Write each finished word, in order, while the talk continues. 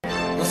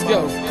Let's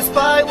go.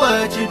 Despite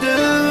what you do,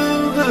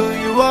 who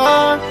you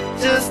are,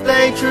 just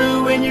stay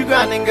true when you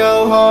grind and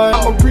go hard.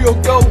 I'm a real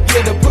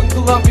go-getter, put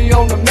Columbia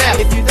on the map.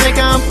 If you think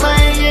I'm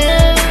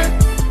playing,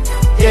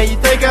 yeah, you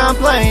think I'm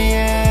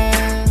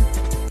playing.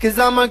 Cause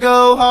I'ma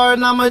go hard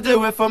and I'ma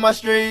do it for my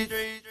street.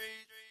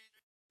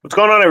 What's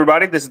going on,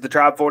 everybody? This is the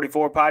Tribe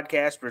 44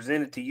 podcast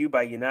presented to you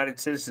by United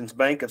Citizens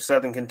Bank of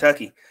Southern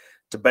Kentucky.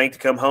 It's a bank to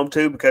come home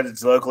to because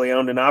it's locally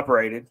owned and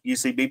operated.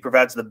 UCB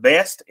provides the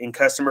best in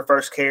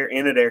customer-first care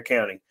in Adair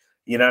County.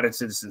 United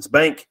Citizens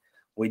Bank,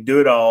 we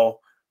do it all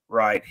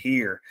right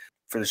here.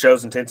 For the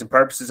show's intents and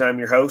purposes, I'm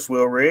your host,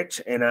 Will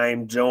Rich, and I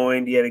am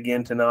joined yet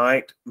again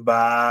tonight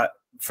by,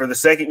 for the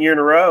second year in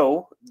a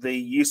row,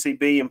 the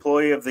UCB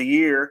Employee of the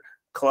Year,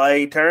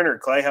 Clay Turner.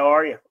 Clay, how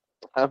are you?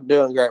 I'm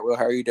doing great, Will.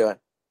 How are you doing?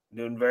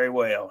 Doing very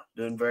well.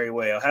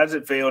 How does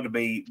it feel to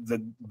be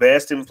the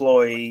best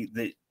employee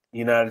that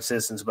United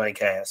Citizens Bank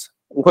has?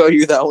 Well,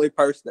 you're the only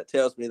person that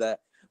tells me that,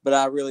 but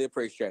I really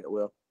appreciate it,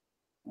 Will.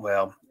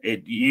 Well,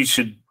 you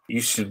should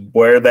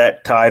wear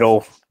that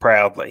title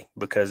proudly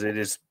because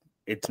it's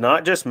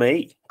not just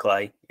me,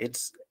 Clay.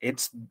 It's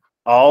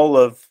all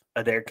of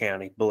Adair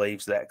County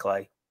believes that,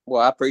 Clay.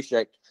 Well, I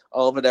appreciate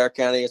all of Adair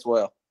County as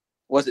well.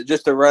 Was it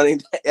just a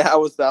running? I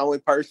was the only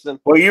person.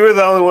 Well, you were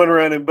the only one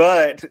running,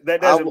 but that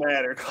doesn't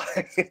matter,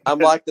 Clay. I'm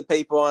like the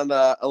people on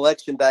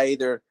election day.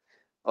 They're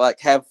like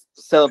have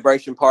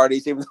celebration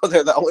parties, even though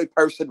they're the only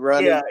person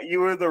running. Yeah,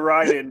 you were the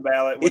write-in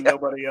ballot when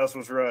nobody else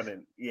was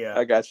running. Yeah,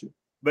 I got you.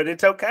 But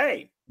it's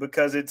okay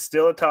because it's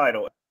still a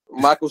title.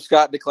 Michael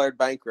Scott declared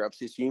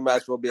bankruptcy, so you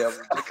might as well be able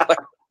to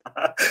declare.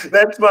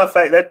 That's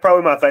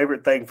probably my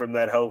favorite thing from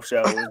that whole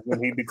show is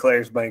when he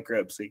declares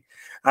bankruptcy.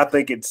 I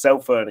think it's so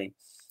funny.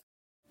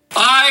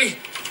 I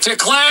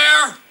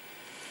declare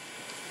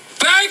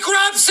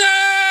bankruptcy!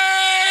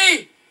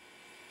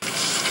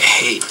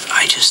 Hey,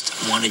 I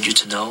just wanted you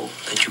to know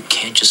that you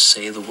can't just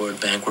say the word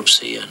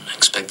bankruptcy and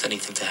expect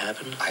anything to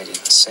happen. I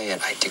didn't say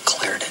it. I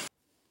declared it.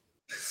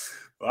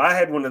 Well,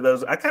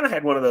 I kind of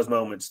had one of those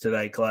moments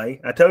today, Clay.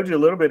 I told you a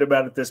little bit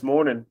about it this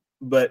morning,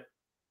 but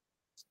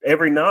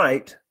every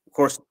night, of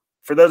course,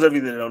 for those of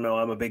you that don't know,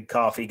 I'm a big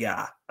coffee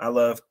guy. I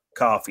love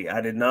coffee. I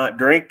did not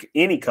drink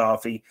any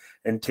coffee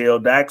until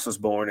Dax was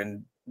born,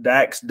 and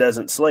Dax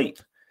doesn't sleep.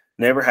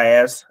 Never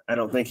has. I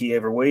don't think he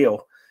ever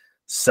will.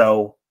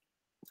 So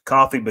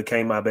coffee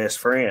became my best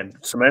friend.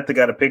 Samantha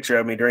got a picture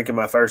of me drinking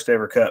my first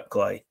ever cup,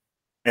 Clay,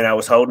 and I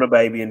was holding a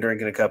baby and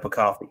drinking a cup of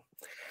coffee.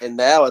 And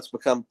now it's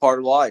become part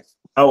of life.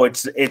 Oh,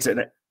 it's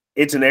an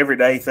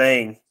everyday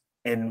thing.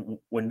 And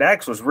when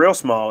Dax was real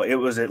small, it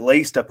was at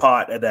least a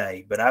pot a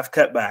day. But I've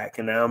cut back,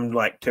 and now I'm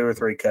like 2 or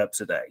 3 cups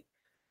a day.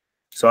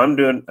 So I'm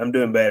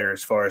doing better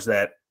as far as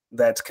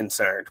that's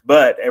concerned.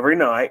 But every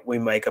night we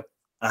make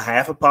a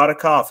half a pot of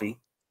coffee.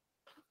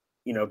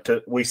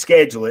 We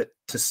schedule it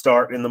to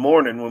start in the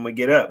morning when we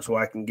get up, so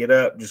I can get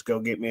up, just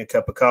go get me a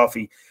cup of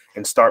coffee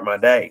and start my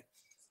day.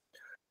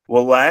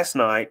 Well, last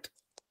night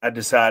I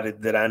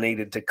decided that I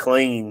needed to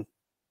clean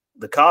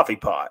the coffee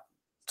pot.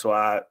 So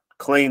I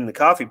cleaned the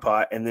coffee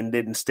pot and then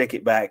didn't stick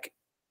it back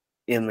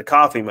in the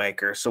coffee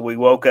maker. So we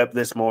woke up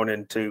this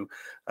morning to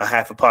a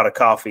half a pot of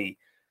coffee,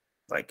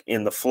 like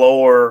in the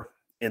floor,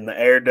 in the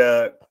air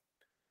duct.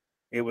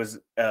 It was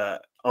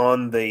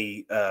on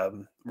the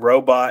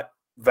robot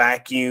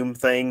vacuum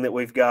thing that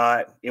we've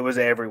got. It was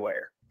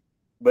everywhere.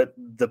 But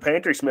the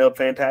pantry smelled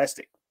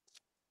fantastic.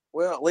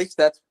 Well, at least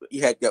that's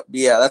you had.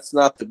 Yeah, that's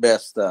not the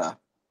best.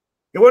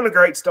 It wasn't a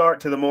great start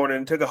to the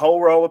morning. It took a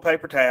whole roll of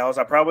paper towels.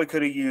 I probably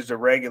could have used a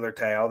regular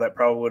towel. That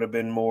probably would have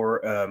been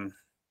more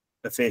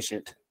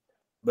efficient.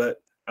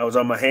 But I was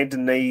on my hands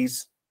and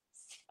knees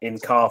in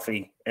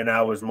coffee, and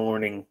I was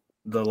mourning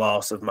the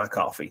loss of my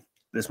coffee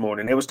this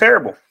morning. It was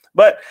terrible.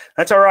 But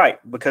that's all right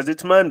because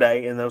it's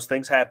Monday, and those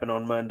things happen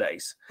on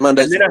Mondays. And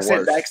then I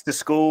sent Dax to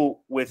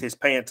school with his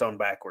pants on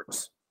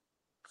backwards.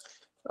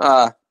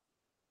 That's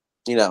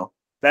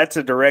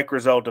a direct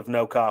result of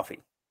no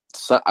coffee.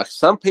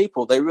 Some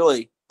people, they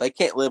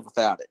can't live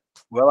without it.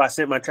 Well, I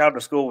sent my child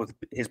to school with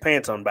his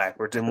pants on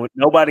backwards, and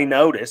nobody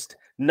noticed.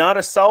 Not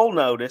a soul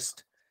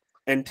noticed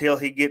until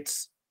he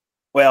gets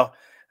 – well,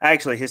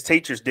 actually, his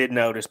teachers did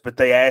notice, but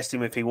they asked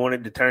him if he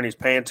wanted to turn his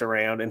pants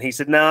around, and he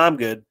said, "No, I'm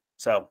good."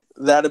 So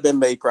that'd have been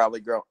me probably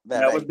growing.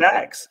 That was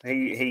Dax.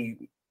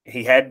 He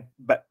had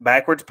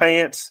backwards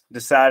pants,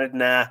 decided,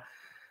 "Nah,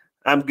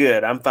 I'm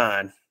good. I'm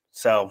fine."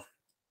 So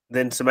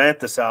then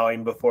Samantha saw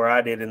him before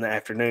I did in the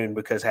afternoon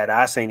because had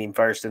I seen him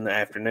first in the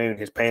afternoon,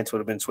 his pants would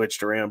have been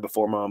switched around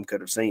before Mom could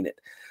have seen it.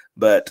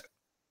 But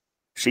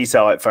she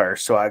saw it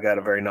first, so I got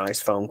a very nice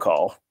phone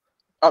call.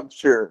 I'm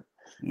sure.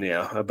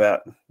 Yeah,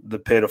 about the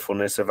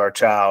pitifulness of our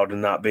child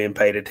and not being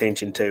paid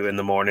attention to in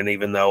the morning,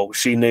 even though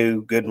she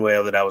knew good and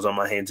well that I was on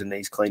my hands and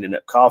knees cleaning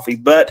up coffee.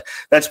 But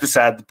that's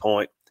beside the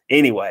point.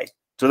 Anyway,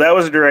 so that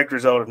was a direct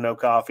result of no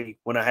coffee.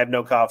 When I had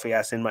no coffee,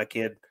 I send my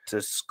kid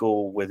to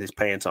school with his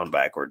pants on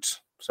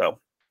backwards. So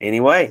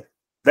anyway,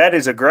 That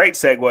is a great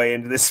segue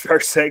into this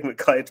first segment,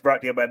 Clay. It's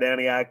brought to you by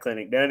Downey Eye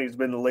Clinic. Downey has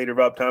been the leader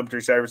of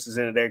optometry services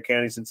in Adair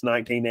County since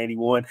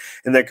 1981,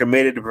 and they're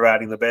committed to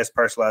providing the best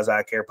personalized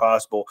eye care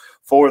possible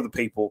for the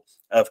people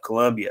of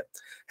Columbia.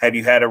 Have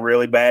you had a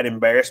really bad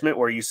embarrassment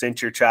where you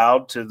sent your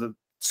child to the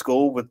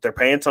school with their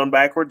pants on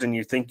backwards and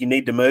you think you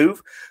need to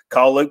move?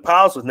 Call Luke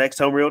Piles with Next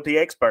Home Realty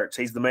Experts.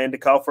 He's the man to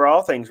call for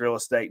all things real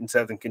estate in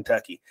Southern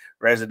Kentucky.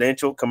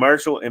 Residential,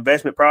 commercial,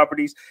 investment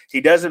properties.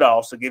 He does it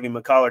all, so give him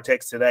a call or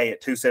text today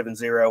at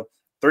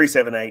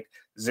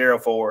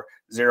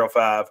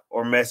 270-378-0405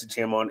 or message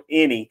him on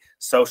any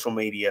social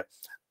media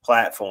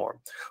platform.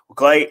 Well,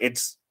 Clay,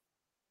 it's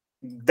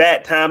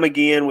that time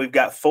again. We've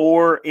got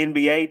 4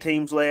 NBA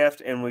teams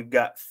left and we've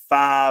got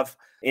 5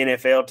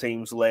 NFL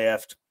teams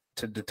left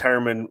to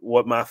determine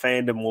what my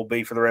fandom will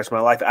be for the rest of my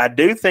life. I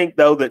do think,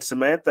 though, that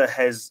Samantha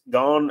has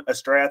gone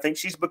astray. I think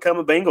she's become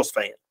a Bengals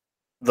fan.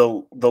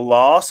 The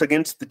loss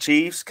against the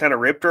Chiefs kind of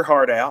ripped her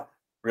heart out,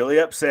 really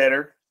upset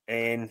her,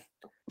 and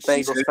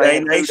she's Bengals Houday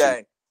fan, Nation.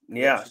 Houday.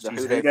 Yeah, She's a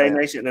she's Houday Houday fan.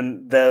 Nation.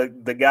 And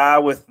the guy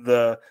with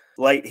the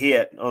late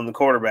hit on the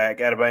quarterback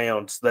out of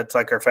bounds, that's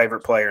like her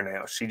favorite player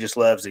now. She just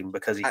loves him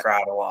because he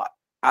cried a lot.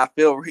 I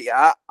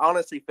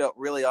honestly felt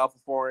really awful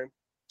for him.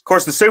 Of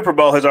course, the Super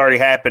Bowl has already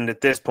happened at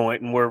this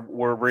point, and we're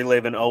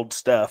reliving old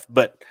stuff.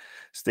 But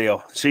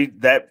still,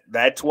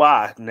 that's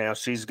why now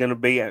she's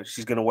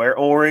gonna wear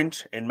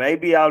orange, and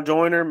maybe I'll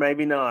join her,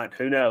 maybe not.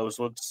 Who knows?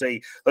 Let's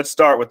see. Let's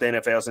start with the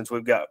NFL since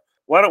we've got.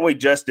 Why don't we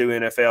just do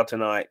NFL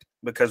tonight?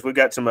 Because we've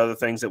got some other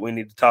things that we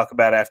need to talk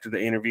about after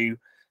the interview.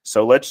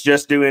 So let's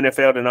just do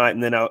NFL tonight,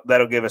 and then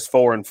that'll give us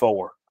 4 and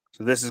 4.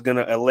 So this is going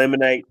to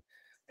eliminate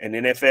an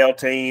NFL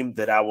team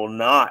that I will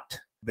not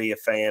be a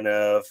fan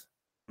of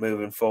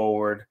moving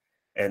forward.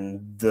 And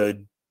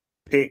the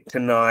pick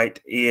tonight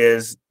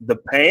is the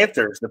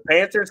Panthers. The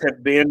Panthers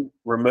have been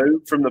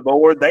removed from the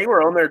board. They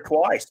were on there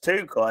twice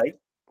too, Clay.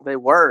 They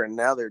were, and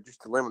now they're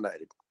just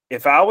eliminated.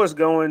 If I was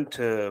going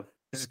to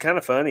 – this is kind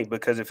of funny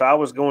because if I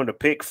was going to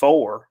pick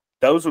 4,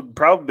 those would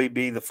probably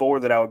be the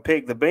 4 that I would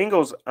pick. The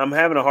Bengals I'm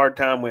having a hard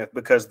time with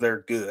because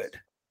they're good.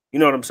 You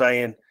know what I'm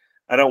saying?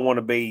 I don't want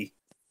to be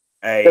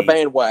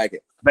The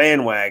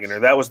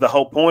bandwagoner. That was the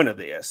whole point of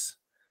this,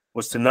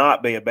 was to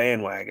not be a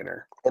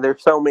bandwagoner. And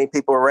there's so many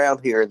people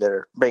around here that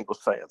are Bengals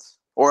fans.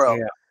 Or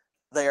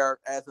they are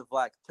as of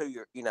like 2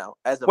 years,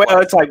 as of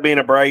it's like being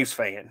a Braves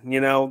fan.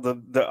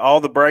 All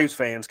the Braves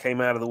fans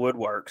came out of the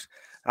woodworks.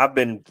 I've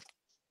been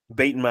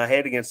beating my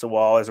head against the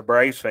wall as a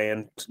Braves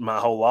fan my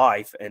whole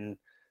life, and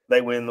they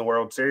win the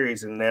World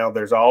Series, and now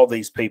there's all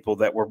these people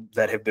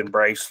that have been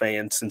Braves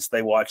fans since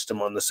they watched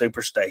them on the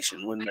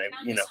Superstation when they,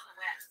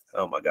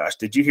 Oh my gosh!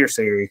 Did you hear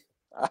Siri?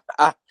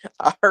 I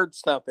heard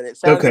something. It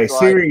sounded okay.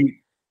 like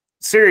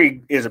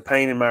Siri is a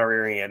pain in my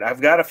rear end.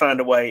 I've got to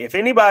find a way. If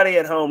anybody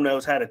at home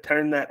knows how to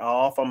turn that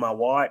off on my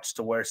watch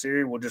to where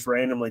Siri will just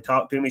randomly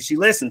talk to me, she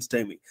listens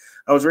to me.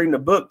 I was reading a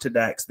book to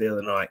Dax the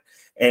other night,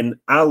 and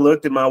I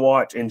looked at my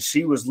watch, and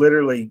she was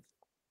literally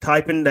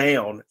typing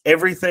down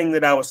everything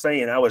that I was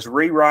saying. I was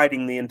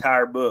rewriting the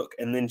entire book,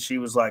 and then she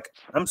was like,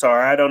 "I'm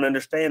sorry, I don't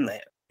understand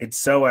that." It's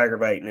so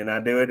aggravating, and I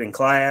do it in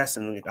class,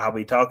 and I'll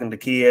be talking to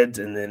kids,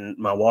 and then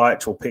my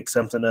watch will pick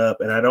something up,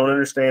 and I don't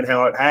understand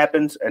how it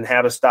happens and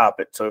how to stop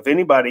it. So if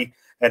anybody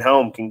at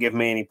home can give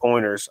me any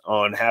pointers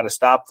on how to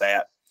stop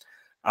that,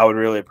 I would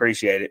really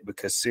appreciate it,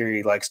 because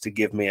Siri likes to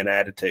give me an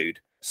attitude.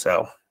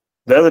 So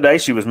the other day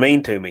she was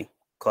mean to me,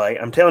 Clay.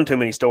 I'm telling too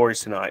many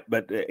stories tonight,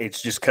 but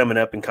it's just coming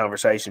up in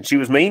conversation. She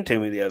was mean to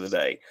me the other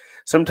day.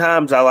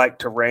 Sometimes I like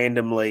to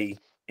randomly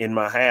in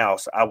my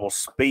house, I will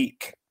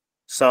speak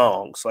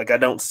songs. Like I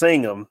don't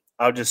sing them.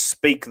 I'll just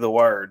speak the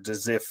words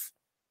as if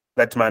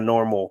that's my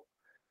normal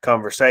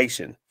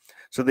conversation.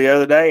 So the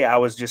other day I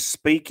was just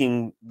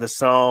speaking the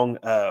song.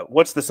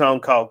 What's the song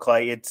called,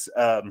 Clay? It's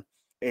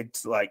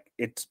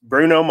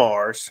Bruno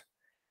Mars,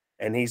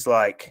 and he's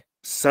like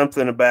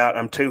something about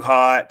I'm too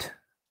hot,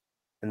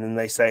 and then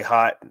they say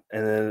hot,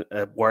 and then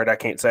a word I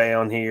can't say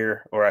on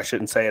here, or I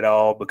shouldn't say at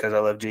all because I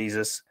love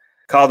Jesus.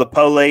 Call the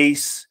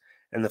police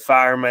and the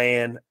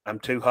fireman. I'm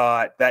too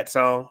hot. That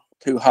song.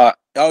 Too hot.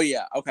 Oh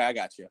yeah. Okay, I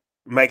got you.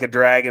 Make a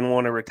dragon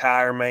want to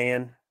retire,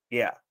 man.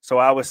 Yeah. So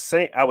I was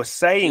saying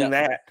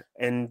that,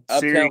 and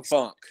Uptown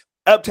Funk.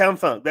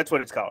 That's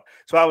what it's called.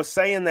 So I was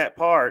saying that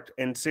part,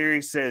 and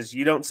Siri says,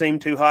 "You don't seem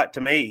too hot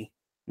to me."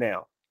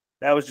 Now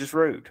that was just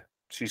rude.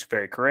 She's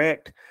very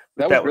correct.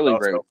 That was really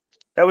rude.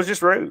 That was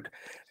just rude.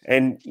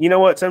 And you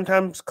know what?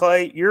 Sometimes,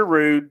 Clay, you're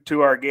rude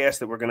to our guest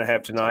that we're going to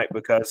have tonight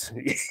because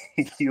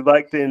you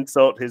like to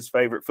insult his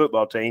favorite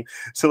football team.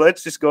 So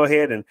let's just go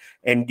ahead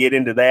and get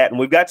into that. And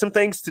we've got some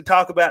things to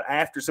talk about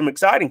after, some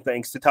exciting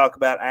things to talk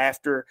about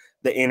after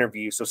the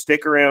interview. So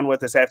stick around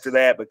with us after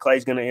that. But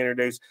Clay's going to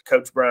introduce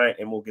Coach Bryant,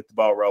 and we'll get the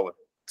ball rolling.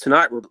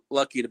 Tonight, we're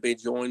lucky to be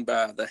joined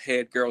by the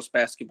head girls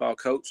basketball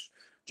coach,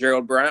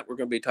 Gerald Bryant. We're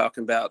going to be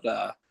talking about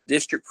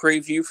district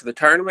preview for the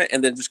tournament,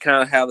 and then just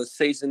kind of how the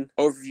season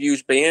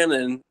overview's been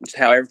and just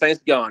how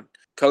everything's gone.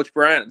 Coach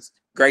Bryant, it's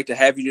great to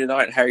have you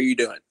tonight. How are you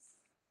doing?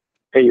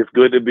 Hey, it's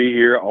good to be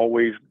here.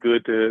 Always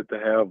good to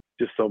have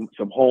just some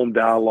home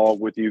dialogue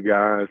with you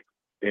guys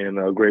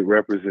and great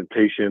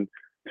representation.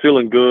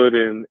 Feeling good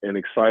and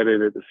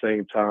excited at the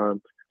same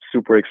time.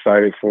 Super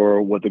excited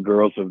for what the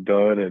girls have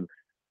done and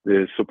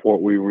the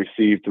support we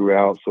received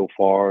throughout so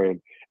far,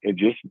 and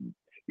just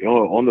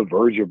on the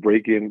verge of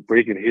breaking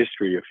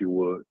history, if you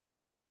would.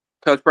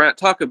 Coach Bryant,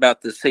 talk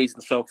about the season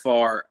so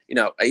far.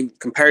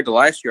 Compared to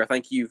last year, I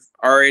think you've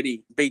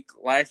already beat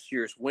last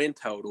year's win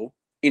total.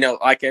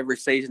 Like every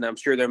season, I'm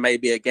sure there may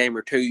be a game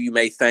or two you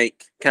may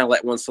think kind of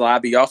let one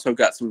slide, but you also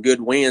got some good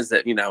wins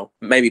that,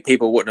 maybe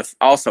people wouldn't have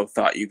also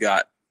thought you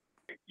got.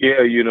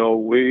 Yeah,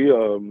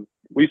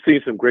 we've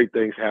seen some great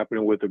things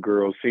happening with the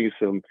girls, seen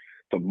some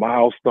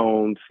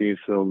milestones, seen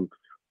some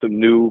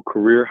new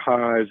career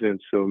highs, and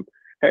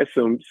had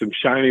some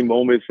shining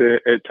moments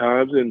at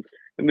times, and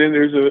then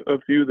there's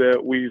a few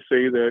that we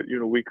say that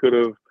we could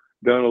have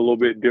done a little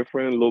bit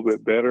different, a little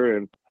bit better,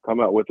 and come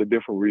out with a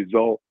different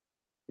result.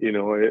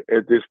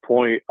 At this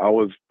point, I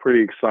was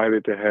pretty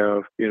excited to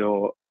have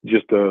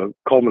just a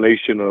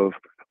culmination of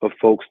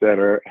folks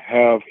that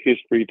have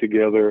history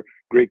together,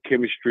 great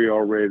chemistry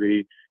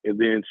already, and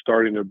then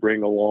starting to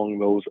bring along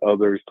those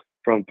others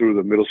from through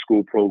the middle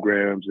school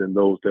programs and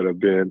those that have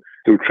been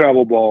through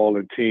travel ball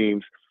and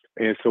teams.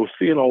 And so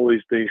seeing all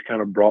these things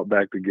kind of brought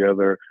back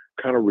together,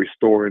 kind of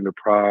restoring the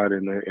pride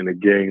in the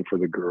game for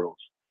the girls.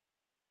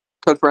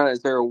 Coach Brown,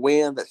 is there a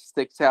win that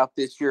sticks out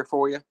this year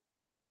for you?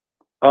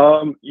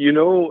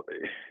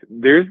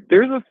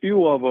 There's a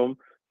few of them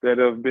that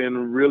have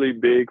been really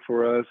big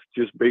for us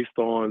just based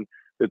on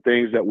the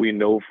things that we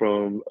know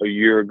from a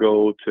year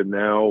ago to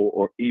now,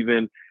 or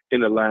even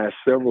in the last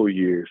several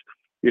years.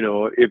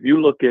 If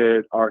you look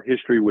at our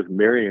history with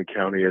Marion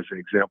County as an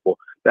example,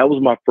 that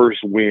was my first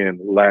win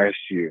last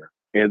year.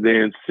 And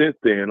then since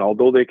then,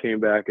 although they came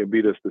back and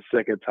beat us the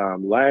second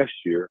time last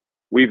year,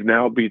 we've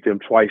now beat them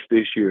twice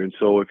this year. And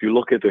so if you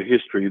look at the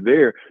history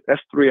there,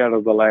 that's 3 out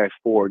of the last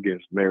 4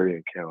 against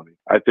Marion County.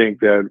 I think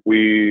that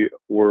we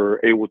were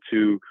able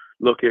to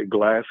look at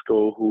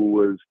Glasgow, who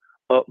was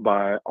up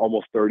by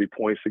almost 30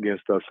 points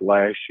against us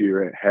last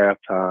year at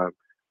halftime.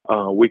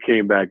 We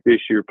came back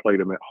this year,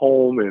 played them at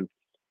home, and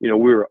we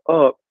were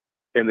up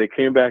and they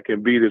came back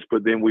and beat us,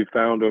 but then we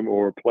found them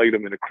or played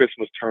them in a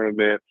Christmas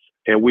tournament,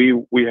 and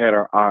we had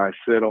our eyes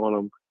set on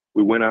them.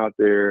 We went out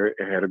there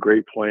and had a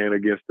great plan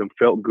against them,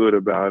 felt good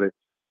about it,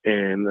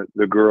 and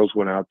the girls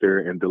went out there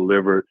and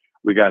delivered.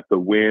 We got the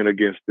win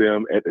against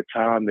them. At the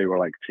time, they were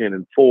like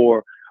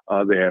 10-4.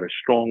 They had a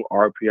strong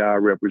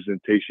RPI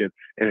representation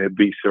and had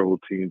beat several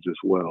teams as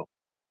well.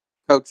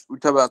 Coach, we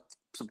talk about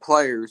some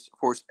players. Of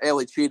course,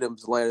 Ellie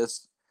Cheatham's led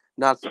us,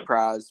 not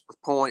surprised, with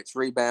points,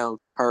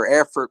 rebounds. Her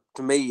effort,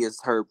 to me,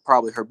 is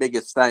probably her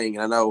biggest thing.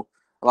 And I know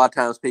a lot of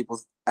times people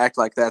act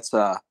like that's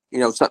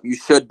something you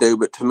should do,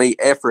 but to me,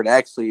 effort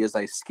actually is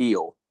a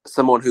skill.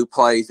 Someone who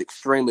plays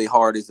extremely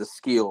hard is a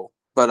skill.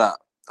 But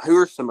who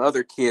are some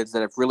other kids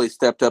that have really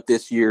stepped up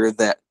this year,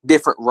 that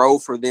different role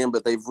for them,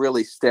 but they've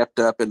really stepped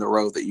up in the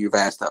role that you've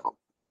asked of them?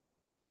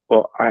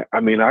 Well, I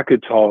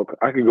could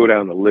go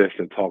down the list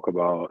and talk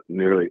about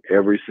nearly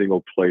every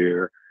single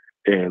player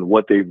and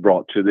what they've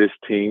brought to this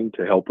team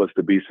to help us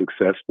to be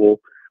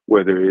successful,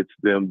 whether it's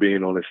them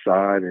being on the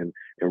side and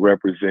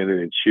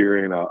representing and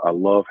cheering. I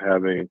love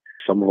having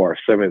some of our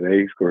 7th and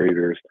 8th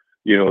graders,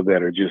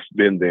 that have just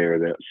been there,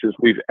 that since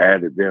we've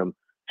added them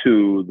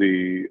to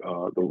the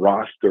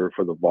roster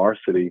for the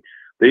varsity,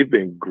 they've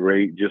been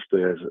great just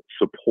as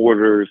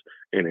supporters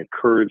and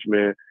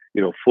encouragement,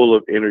 full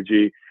of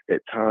energy.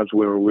 At times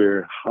when we're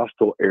in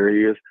hostile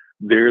areas,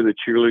 they're the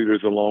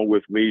cheerleaders along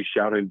with me,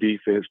 shouting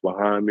defense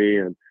behind me.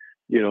 And,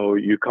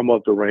 you come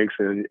up the ranks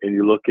and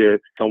you look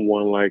at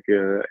someone like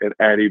an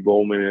Addie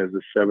Bowman as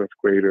a 7th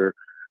grader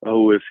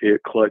who has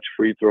hit clutch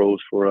free throws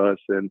for us.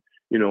 And,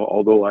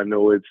 although I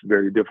know it's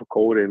very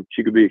difficult and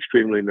she could be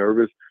extremely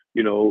nervous,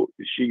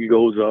 she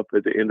goes up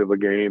at the end of a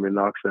game and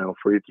knocks down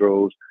free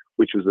throws,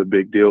 which was a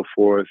big deal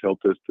for us,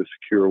 helped us to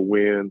secure a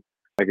win.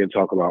 I can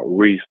talk about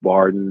Reese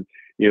Barden,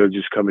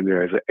 just coming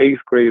there as an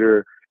 8th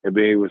grader and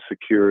being able to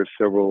secure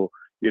several,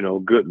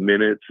 good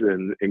minutes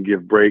and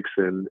give breaks,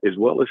 and as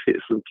well as hit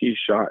some key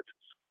shots.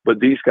 But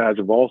these guys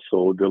have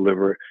also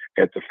delivered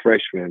at the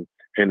freshman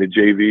and the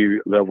JV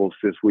level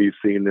since we've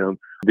seen them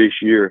this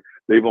year.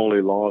 They've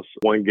only lost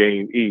 1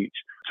 game each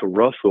to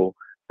Russell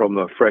from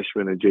the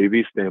freshman and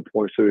JV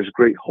standpoint. So there's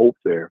great hope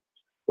there.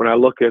 When I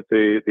look at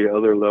the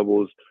other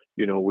levels,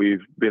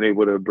 we've been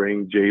able to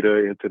bring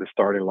Jada into the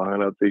starting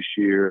lineup this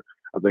year.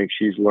 I think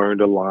she's learned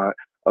a lot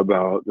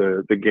about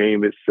the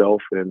game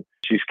itself, and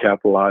she's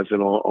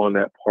capitalizing on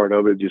that part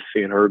of it, just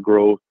seeing her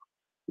growth.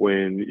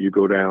 When you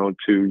go down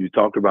to, you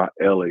talked about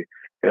Ellie.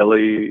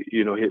 Ellie,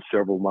 hit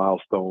several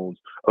milestones,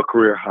 a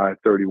career high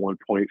 31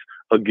 points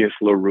against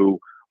LaRue.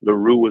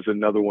 LaRue was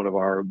another one of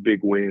our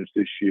big wins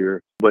this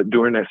year. But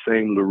during that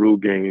same LaRue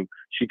game,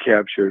 she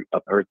captured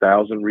her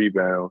 1,000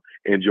 rebound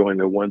and joined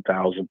the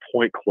 1,000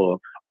 point club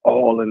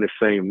all in the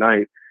same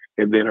night.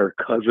 And then her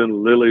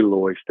cousin Lily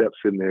Lloyd steps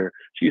in there.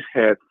 She's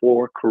had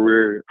 4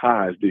 career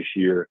highs this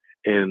year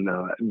and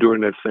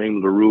during that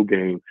same LaRue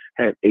game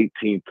had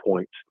 18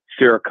 points.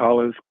 Sarah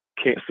Collins,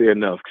 can't say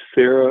enough.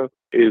 Sarah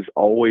is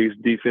always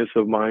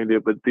defensive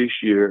minded, but this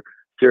year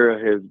Sarah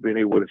has been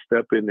able to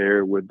step in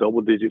there with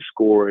double-digit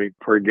scoring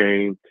per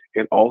game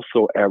and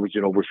also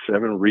averaging over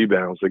 7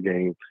 rebounds a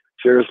game.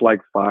 Sarah's like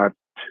 5'2",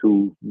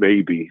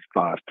 maybe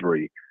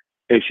 5'3",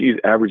 and she's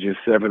averaging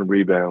 7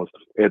 rebounds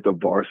at the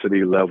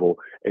varsity level.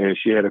 And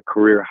she had a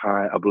career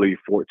high, I believe,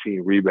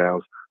 14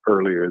 rebounds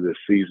earlier this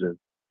season.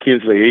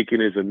 Kinsley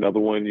Aiken is another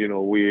one. You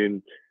know,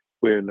 when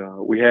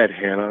we had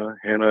Hannah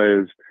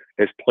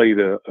has played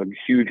a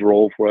huge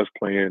role for us,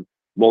 playing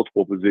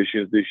multiple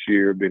positions this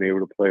year, being able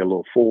to play a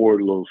little forward,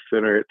 a little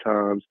center at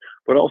times,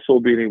 but also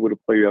being able to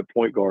play that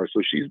point guard.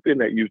 So she's been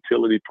that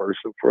utility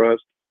person for us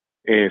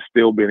and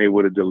still been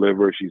able to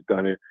deliver. She's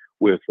done it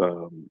with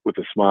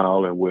a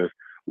smile and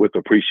with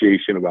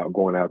appreciation about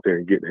going out there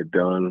and getting it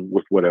done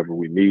with whatever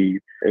we need.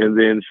 And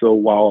then so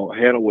while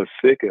Hannah was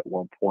sick at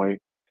one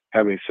point,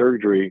 having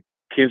surgery,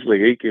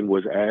 Kinsley Aiken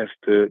was asked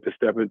to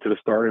step into the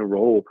starting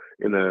role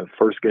in the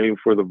first game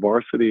for the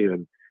varsity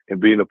and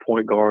being a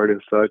point guard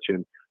and such.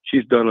 And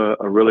she's done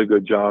a really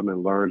good job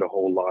and learned a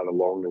whole lot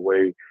along the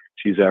way.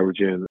 She's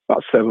averaging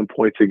about 7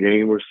 points a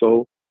game or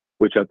so,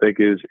 which I think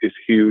is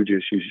huge,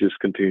 and she's just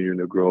continuing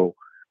to grow.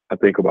 I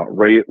think about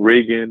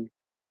Reagan,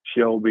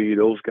 Shelby,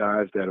 those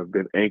guys that have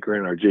been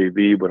anchoring our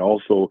JV, but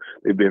also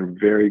they've been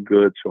very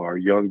good to our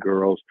young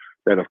girls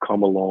that have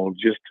come along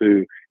just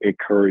to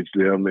encourage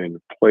them and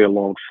play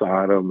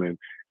alongside them and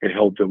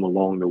help them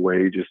along the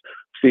way. Just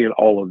seeing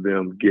all of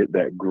them get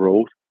that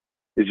growth,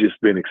 it's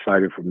just been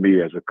exciting for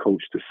me as a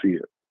coach to see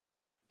it.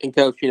 And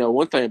Coach, you know,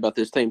 one thing about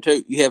this team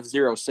too, you have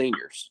 0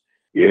 seniors.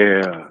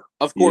 Yeah.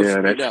 Of course.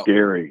 Yeah, that's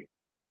scary.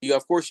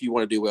 Of course you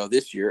want to do well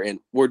this year, and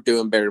we're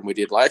doing better than we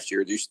did last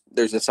year.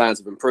 There's the signs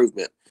of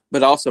improvement.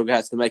 But also,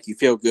 guys, to make you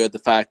feel good, the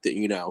fact that,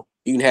 you know,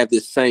 you can have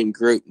this same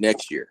group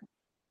next year.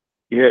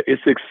 Yeah,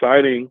 it's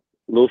exciting.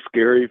 A little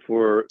scary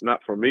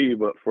not for me,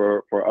 but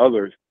for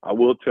others. I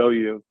will tell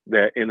you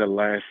that in the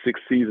last 6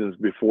 seasons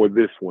before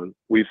this one,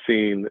 we've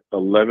seen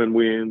 11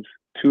 wins,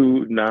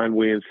 2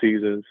 9-win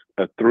seasons,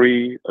 a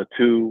 3, a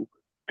 2,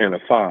 and a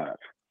 5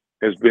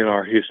 has been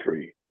our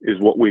history, is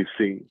what we've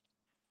seen.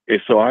 And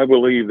so I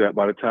believe that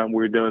by the time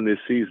we're done this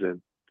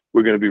season,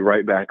 we're going to be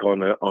right back on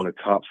the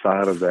top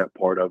side of that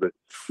part of it,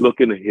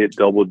 looking to hit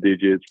double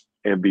digits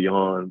and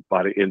beyond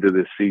by the end of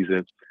this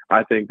season.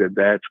 I think that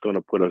that's going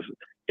to put us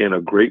in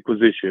a great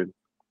position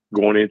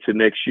going into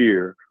next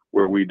year,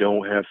 where we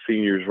don't have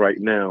seniors right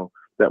now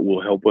that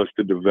will help us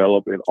to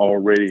develop and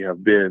already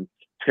have been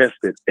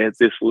tested at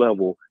this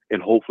level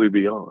and hopefully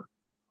beyond.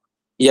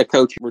 Yeah,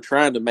 Coach, we're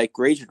trying to make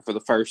region for the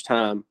first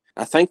time.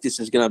 I think this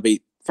is going to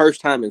be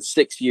first time in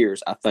 6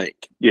 years, I think.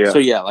 Yeah. So,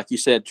 yeah, like you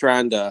said,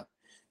 trying to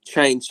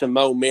change some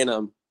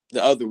momentum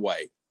the other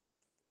way.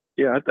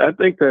 Yeah, I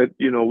think that,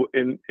 you know,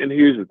 and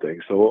here's the thing.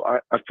 So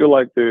I feel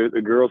like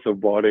the girls have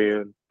bought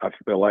in. I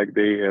feel like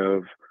they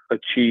have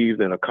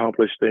achieved and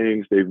accomplished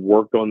things. They've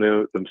worked on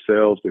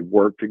themselves. They've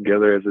worked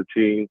together as a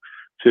team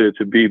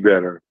to be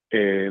better.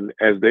 And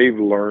as they've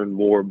learned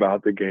more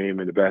about the game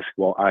and the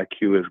basketball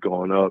IQ has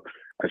gone up,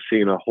 I've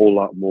seen a whole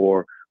lot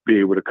more be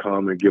able to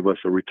come and give us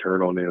a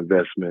return on the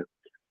investment.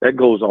 That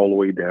goes all the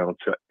way down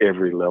to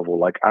every level.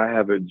 Like, I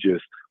haven't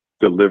just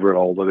delivered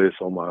all of this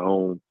on my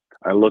own.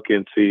 I look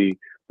and see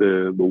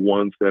the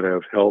ones that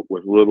have helped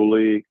with Little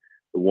League,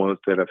 the ones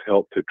that have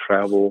helped to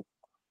travel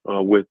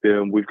with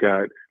them. We've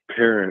got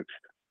parents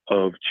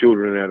of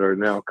children that are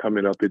now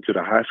coming up into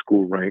the high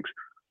school ranks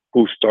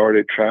who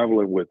started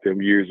traveling with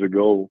them years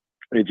ago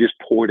and just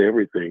poured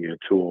everything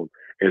into them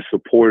and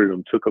supported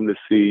them, took them to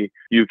see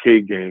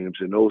UK games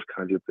and those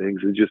kinds of things,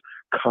 and just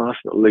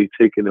constantly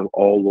taking them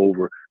all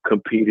over,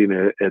 competing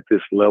at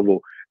this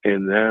level.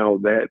 And now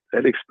that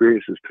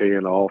experience is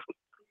paying off.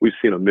 We've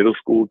seen a middle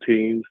school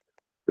teams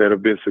that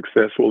have been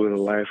successful in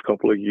the last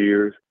couple of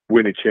years,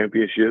 winning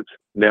championships,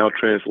 now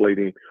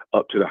translating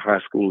up to the high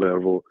school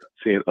level,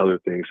 seeing other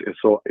things. And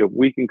so if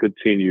we can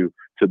continue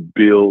to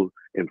build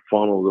and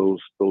funnel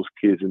those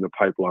kids in the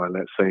pipeline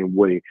that same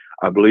way,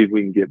 I believe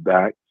we can get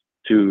back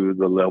to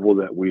the level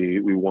that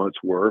we once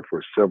were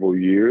for several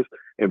years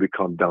and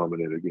become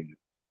dominant again.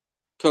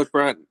 Coach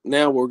Bryant,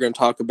 now we're going to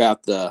talk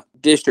about the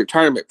district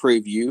tournament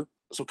preview.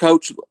 So,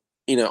 Coach,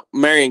 you know,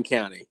 Marion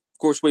County, of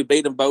course, we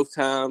beat them both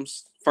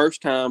times.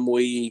 First time to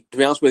be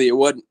honest with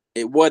you,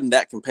 it wasn't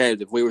that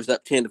competitive. We was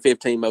up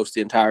 10-15 most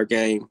the entire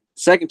game.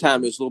 Second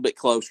time it was a little bit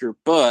closer,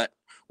 but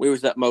we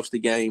was up most of the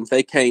game.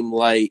 They came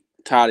late,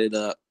 tied it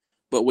up,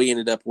 but we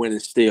ended up winning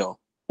still.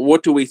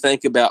 What do we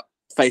think about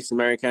facing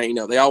Marion County? You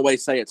know, they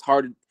always say it's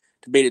hard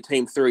to beat a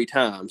team 3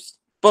 times,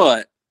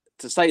 but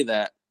to say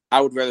that,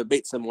 I would rather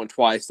beat someone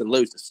twice than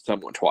lose to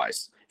someone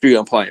twice if you're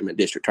going to play them in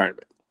district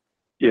tournament.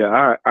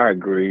 Yeah, I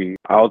agree.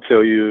 I'll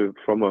tell you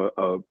from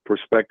a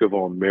perspective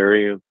on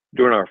Marion,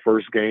 during our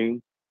first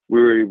game,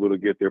 we were able to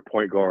get their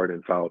point guard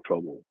in foul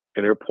trouble.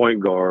 And their point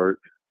guard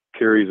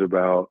carries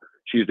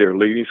she's their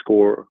leading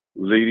scorer,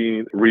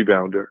 leading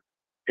rebounder.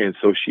 And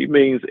so she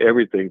means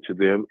everything to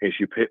them. And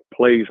she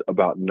plays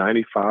about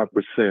 95%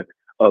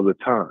 of the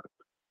time.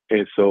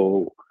 And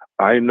so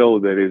I know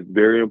that it's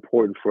very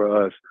important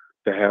for us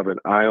to have an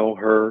eye on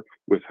her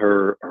with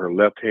her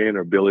left hand,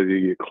 her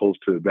ability to get close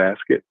to the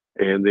basket.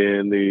 And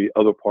then the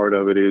other part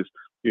of it is,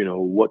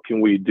 what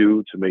can we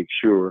do to make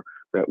sure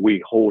that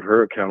we hold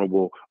her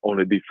accountable on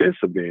the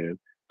defensive end,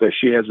 that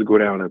she has to go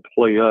down and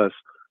play us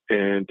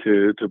and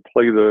to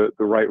play the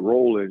right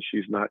role, and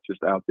she's not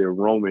just out there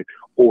roaming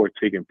or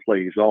taking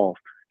plays off,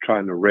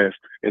 trying to rest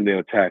and then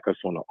attack us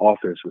on the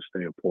offensive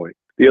standpoint.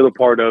 The other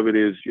part of it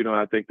is,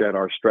 I think that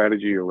our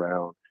strategy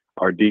around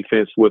our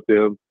defense with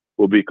them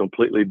will be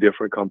completely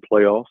different come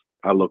playoffs.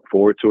 I look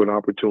forward to an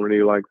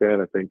opportunity like that.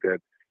 I think that,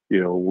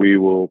 we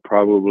will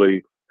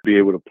probably be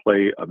able to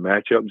play a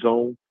matchup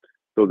zone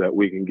so that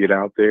we can get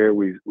out there.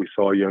 We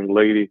saw a young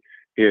lady,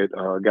 it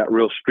got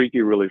real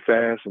streaky really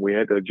fast, and we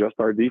had to adjust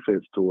our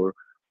defense to her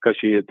because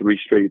she hit 3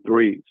 straight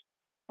threes.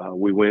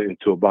 We went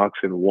into a box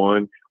and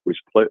won, which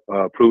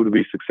proved to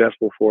be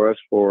successful for us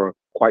for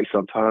quite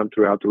some time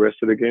throughout the rest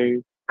of the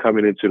game.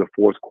 Coming into the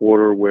fourth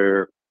quarter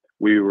where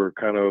we were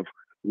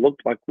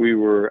looked like we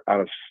were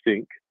out of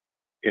sync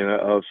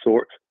of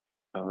sorts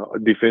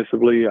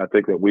defensively, I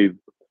think that we've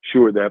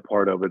shored that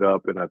part of it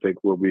up, and I think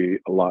we'll be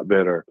a lot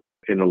better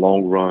in the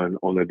long run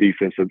on the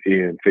defensive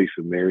end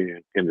facing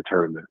Marion in the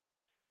tournament.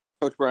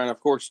 Coach Brian, of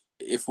course,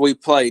 if we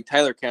played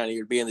Taylor County,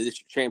 it would be in the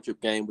district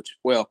championship game, which,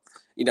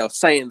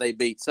 saying they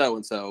beat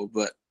so-and-so,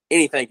 but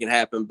anything can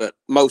happen, but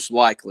most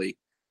likely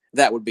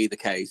that would be the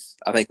case.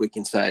 I think we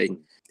can say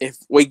if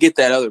we get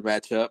that other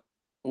matchup,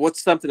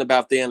 what's something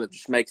about them that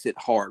just makes it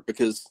hard?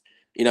 Because,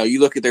 you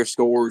look at their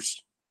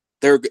scores,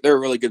 they're a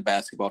really good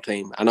basketball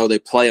team. I know they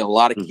play a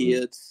lot of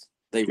kids.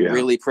 They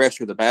really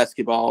pressure the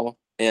basketball,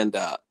 and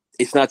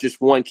it's not just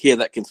one kid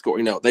that can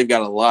score. They've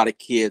got a lot of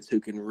kids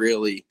who can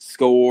really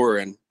score,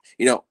 and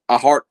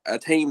a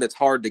team that's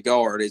hard to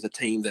guard is a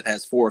team that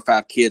has 4 or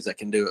 5 kids that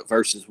can do it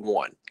versus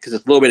one, because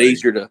it's a little bit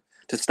easier to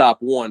stop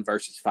one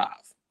versus 5.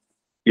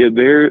 Yeah,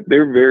 they're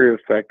very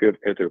effective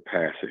at their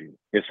passing,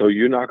 and so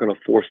you're not going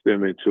to force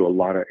them into a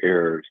lot of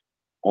errors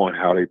on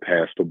how they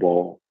pass the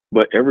ball.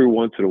 But every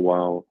once in a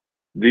while,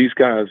 these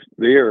guys,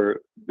 they're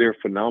a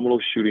phenomenal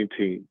shooting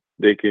team.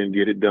 They can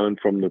get it done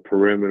from the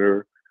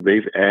perimeter.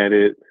 They've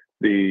added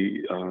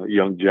the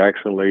young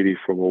Jackson lady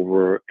from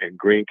over in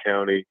Greene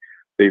County.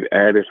 They've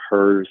added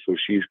her, so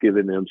she's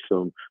given them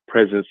some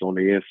presence on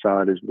the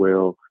inside as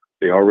well.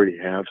 They already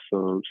have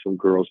some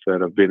girls that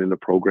have been in the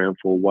program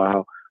for a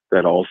while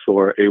that also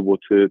are able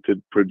to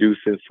produce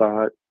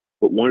inside.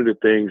 But one of the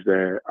things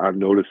that I've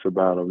noticed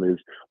about them is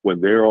when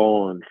they're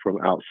on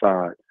from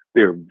outside,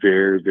 they're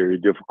very, very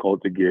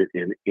difficult to get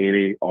in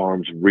any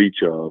arm's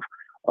reach of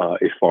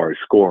as far as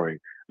scoring.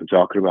 I'm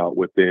talking about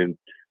within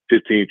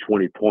 15,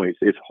 20 points.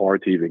 It's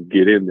hard to even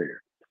get in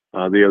there.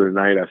 The other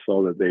night I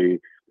saw that they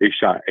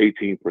shot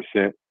 18%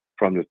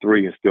 from the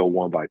 3 and still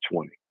won by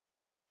 20.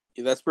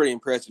 Yeah, that's pretty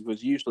impressive,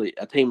 because usually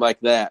a team like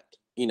that,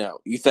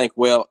 you think,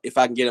 well, if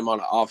I can get them on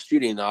an off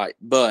shooting night,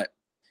 but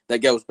that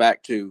goes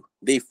back to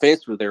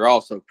defensively, they're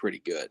also pretty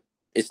good.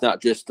 It's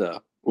not just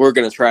we're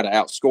going to try to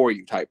outscore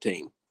you type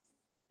team.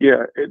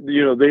 Yeah,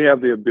 they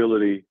have the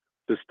ability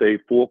to stay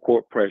full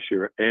court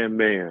pressure and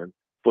man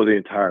for the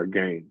entire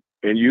game.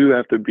 And you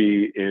have to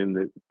be in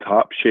the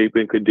top shape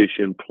and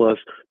condition, plus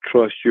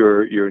trust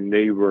your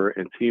neighbor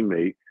and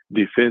teammate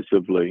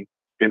defensively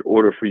in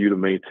order for you to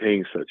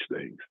maintain such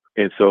things.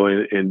 And so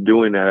in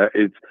doing that,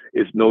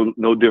 it's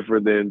no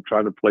different than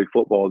trying to play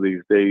football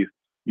these days.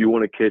 You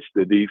want to catch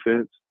the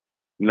defense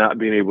not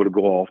being able to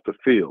go off the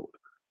field,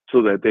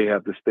 so that they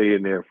have to stay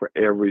in there for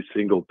every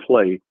single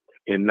play,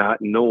 and not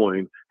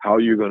knowing how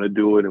you're going to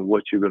do it and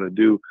what you're going to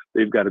do.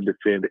 They've got to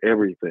defend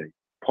everything.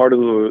 Part of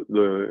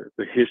the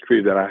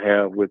history that I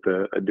have with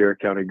the Adair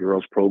County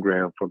Girls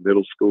program from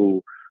middle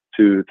school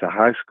to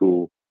high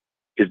school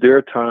is there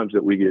are times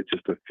that we get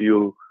just a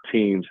few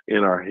teams in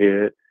our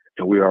head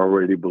and we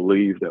already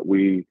believe that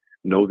we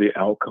know the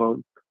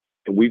outcome,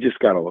 and we just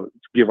got to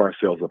give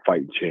ourselves a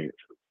fighting chance.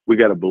 We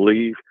got to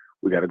believe,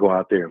 we got to go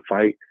out there and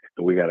fight,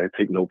 and we got to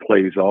take no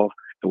plays off,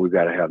 and we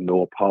got to have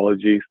no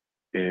apologies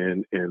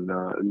and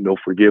no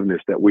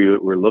forgiveness that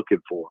we're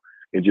looking for,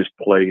 and just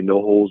play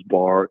no holds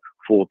barred,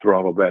 full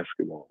throttle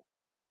basketball.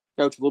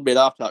 Coach, a little bit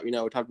off topic. We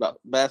talked about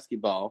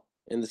basketball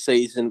in the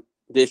season,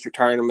 district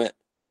tournament.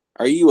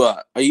 Are you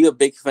a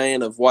big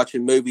fan of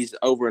watching movies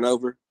over and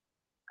over?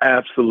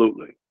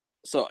 Absolutely.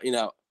 So,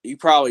 you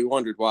probably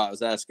wondered why I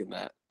was asking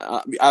that.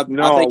 I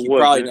think you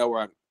probably know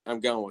where I'm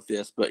going with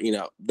this, but,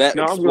 that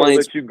explains. I'm going to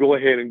let you go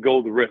ahead and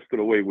go the rest of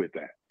the way with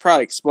that.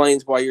 Probably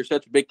explains why you're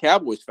such a big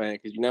Cowboys fan,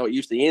 because, it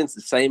usually ends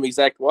the same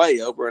exact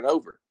way over and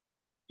over.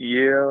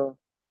 Yeah.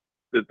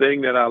 The thing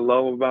that I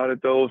love about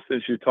it, though,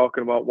 since you're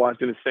talking about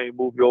watching the same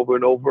movie over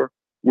and over,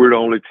 we're the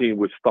only team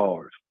with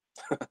stars.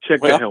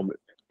 Check the helmet.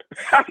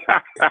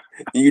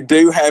 You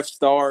do have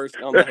stars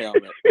on the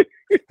helmet.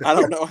 I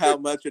don't know how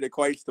much it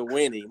equates to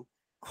winning,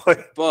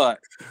 but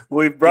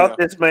we brought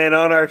this man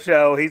on our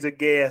show. He's a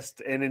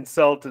guest and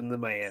insulting the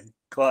man,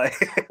 Clay.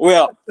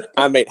 Well,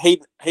 I mean,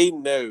 he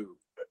knew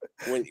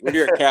when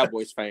you're a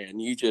Cowboys fan,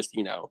 you just,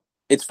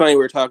 it's funny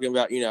we're talking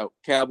about,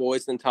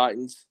 Cowboys and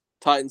Titans.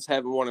 Titans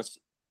haven't won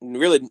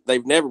really,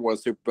 they've never won a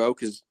Super Bowl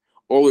because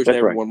Oilers That's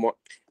never right. won one.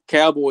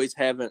 Cowboys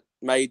haven't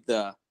made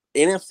the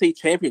NFC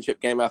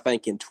Championship game, I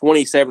think, in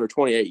 27 or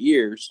 28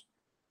 years.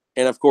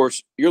 And, of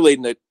course, you're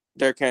leading the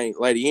Dare County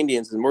Lady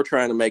Indians, and we're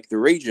trying to make the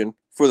region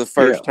for the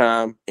first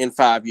time in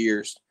 5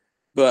 years.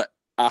 But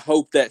I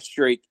hope that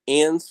streak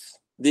ends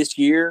this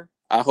year.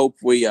 I hope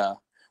we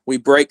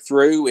break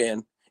through,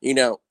 and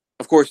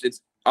of course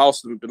it's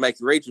awesome to make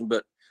the region,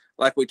 but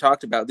like we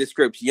talked about, this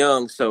group's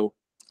young, so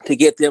to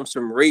get them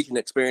some region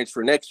experience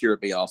for next year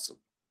would be awesome.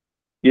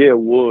 Yeah, it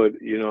would.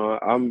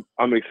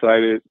 I'm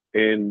excited,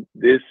 and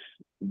this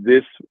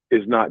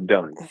is not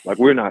done. Like,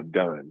 we're not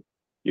done.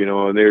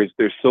 And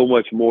there's so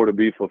much more to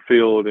be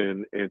fulfilled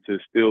and to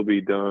still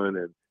be done,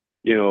 and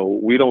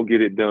we don't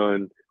get it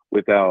done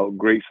without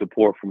great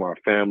support from our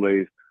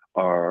families,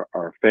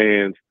 our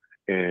fans,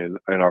 and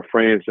our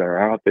friends that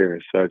are out there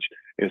and such.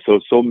 And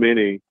so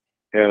many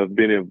have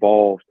been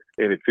involved,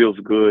 and it feels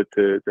good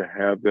to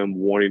have them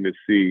wanting to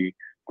see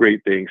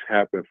great things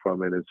happen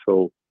from it. And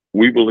so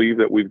we believe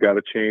that we've got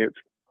a chance.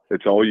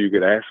 That's all you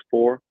could ask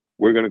for.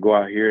 We're going to go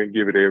out here and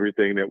give it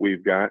everything that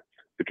we've got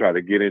to try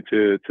to get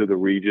into the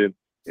region,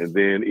 and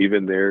then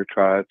even there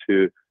try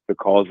to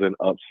cause an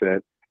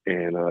upset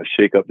and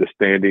shake up the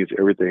standings,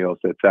 everything else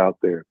that's out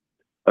there.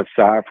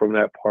 Aside from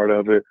that part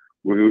of it,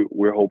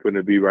 we're hoping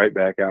to be right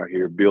back out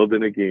here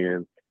building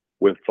again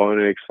with fun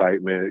and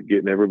excitement,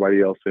 getting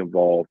everybody else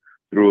involved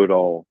through it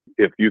all.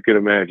 If you can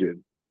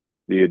imagine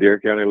the Adair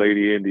County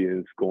Lady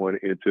Indians going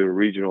into a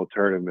regional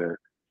tournament,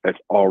 that's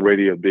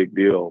already a big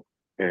deal.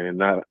 And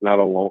not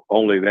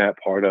only that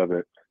part of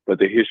it, but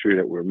the history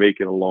that we're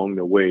making along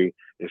the way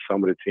and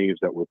some of the teams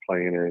that we're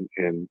playing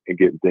and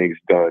getting things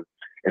done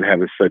and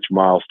having such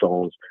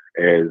milestones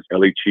as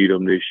Ellie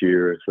Cheatham this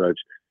year and such.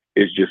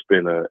 It's just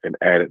been an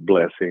added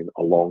blessing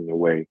along the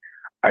way.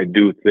 I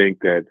do think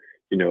that,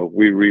 if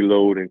we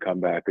reload and come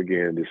back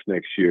again this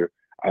next year,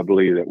 I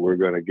believe that we're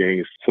going to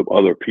gain some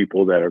other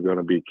people that are going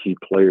to be key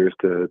players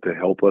to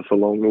help us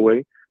along the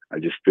way. I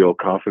just feel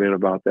confident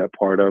about that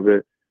part of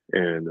it.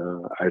 And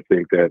I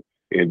think that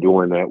in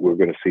doing that, we're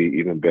going to see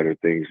even better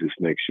things this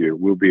next year.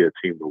 We'll be a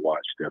team to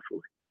watch,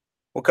 definitely.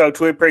 Well, Coach,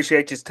 we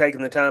appreciate you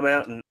taking the time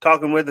out and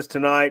talking with us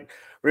tonight.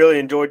 Really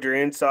enjoyed your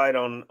insight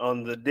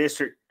on the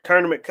district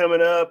tournament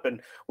coming up,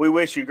 and we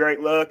wish you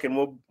great luck, and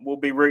we'll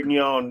be rooting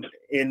you on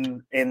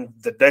in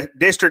the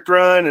district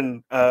run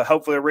and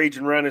hopefully a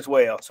region run as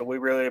well. So we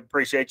really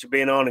appreciate you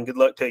being on, and good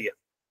luck to you.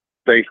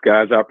 Thanks,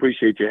 guys. I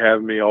appreciate you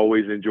having me.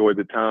 Always enjoyed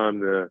the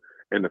time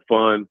and the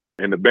fun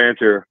and the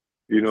banter,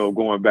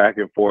 going back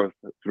and forth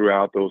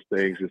throughout those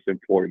things. It's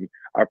important.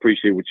 I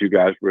appreciate what you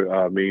guys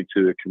mean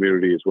to the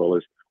community as well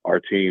as our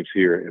teams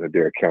here in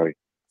Adair County.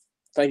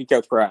 Thank you,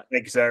 Coach Pratt.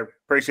 Thank you, sir.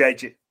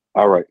 Appreciate you.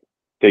 All right.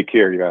 Take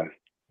care, you guys.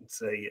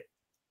 See you.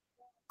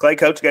 Clay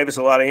Coach gave us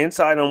a lot of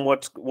insight on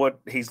what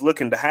he's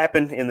looking to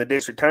happen in the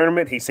district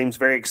tournament. He seems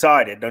very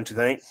excited, don't you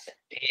think?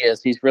 He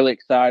is. He's really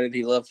excited.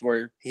 He loves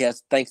where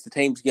thinks the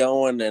team's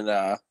going, and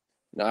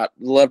I'd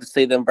love to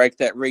see them break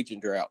that region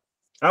drought.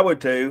 I would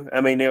too.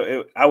 I mean,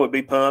 I would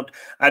be pumped.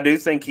 I do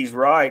think he's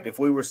right. If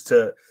we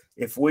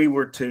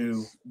were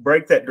to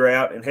break that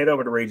drought and head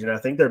over to region, I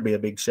think there'd be a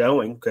big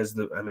showing because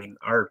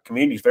our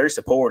community is very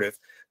supportive.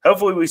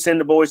 Hopefully, we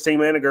send a boys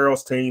team and a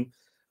girls team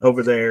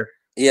over there.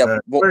 Yeah,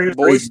 boys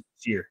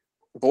this year.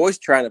 Boys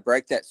trying to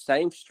break that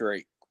same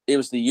streak. It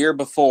was the year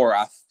before,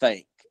 I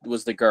think. It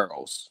was the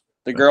girls.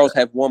 The girls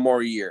have one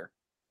more year.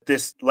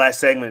 This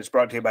last segment is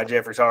brought to you by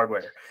Jeffries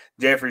Hardware.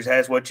 Jeffries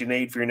has what you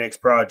need for your next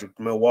project.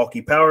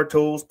 Milwaukee Power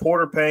Tools,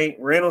 Porter Paint,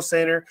 Rental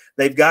Center.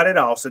 They've got it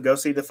all. So go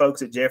see the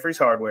folks at Jeffries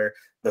Hardware,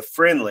 the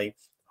friendly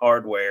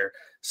hardware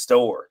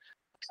store.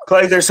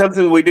 Clay, there's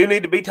something we do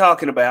need to be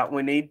talking about.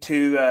 We need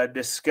to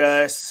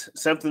discuss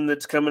something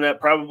that's coming up.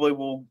 Probably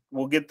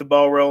we'll get the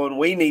ball rolling.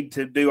 We need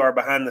to do our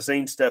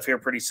behind-the-scenes stuff here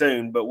pretty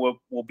soon, but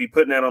we'll be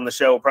putting that on the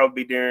show.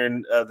 Probably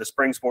during the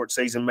spring sports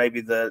season, maybe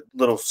the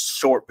little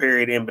short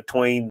period in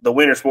between the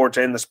winter sports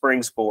and the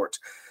spring sports.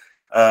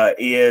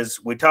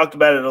 We talked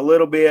about it a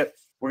little bit.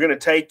 We're going to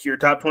take your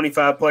top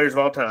 25 players of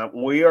all time.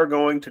 We are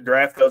going to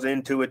draft those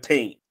into a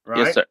team,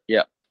 right? Yes, sir.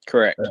 Yeah,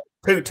 correct.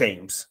 2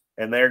 teams.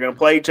 And they're going to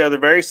play each other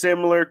very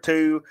similar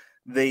to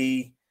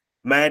the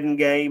Madden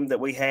game that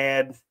we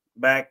had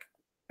back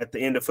at the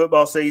end of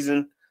football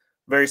season.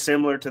 Very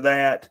similar to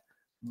that,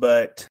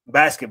 but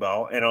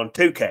basketball and on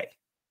 2K,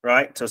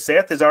 right? So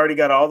Seth has already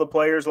got all the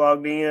players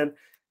logged in.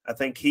 I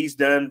think he's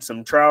done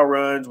some trial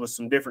runs with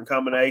some different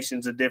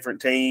combinations of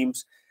different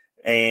teams.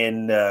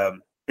 And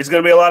it's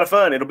going to be a lot of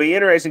fun. It'll be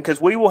interesting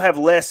because we will have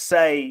less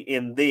say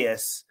in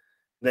this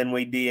than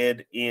we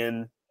did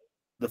in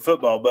the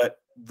football, but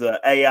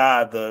the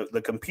AI,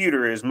 the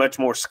computer is much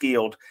more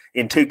skilled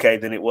in 2K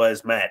than it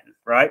was Madden,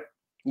 right?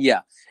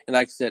 Yeah. And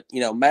like I said,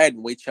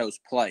 Madden, we chose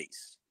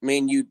plays. Me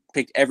and you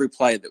picked every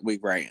play that we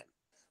ran,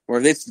 where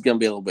this is going to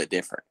be a little bit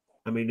different.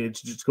 I mean,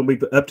 it's just going to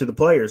be up to the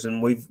players.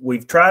 And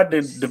we've tried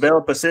to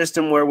develop a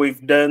system where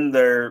we've done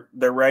their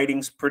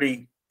ratings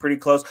pretty pretty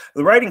close.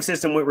 The rating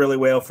system went really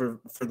well for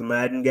the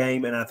Madden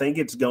game, and I think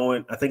it's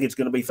going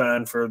to be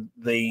fine for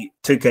the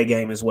 2K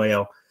game as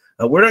well.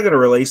 We're not going to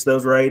release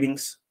those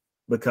ratings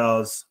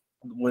because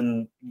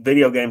when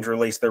video games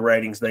release their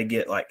ratings, they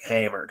get like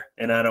hammered,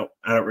 and I don't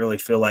really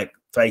feel like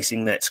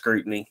facing that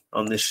scrutiny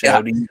on this show.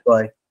 Yeah. Do you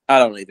play? I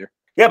don't either.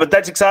 Yeah, but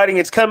that's exciting.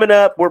 It's coming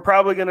up. We're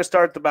probably going to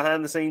start the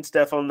behind-the-scenes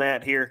stuff on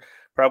that here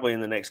probably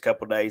in the next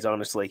couple of days,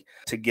 honestly,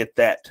 to get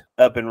that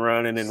up and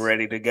running and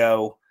ready to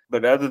go.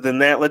 But other than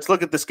that, let's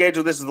look at the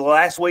schedule. This is the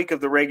last week of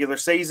the regular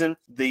season.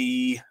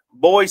 The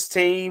boys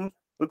team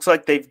looks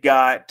like they've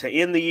got, to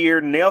end the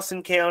year,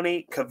 Nelson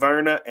County,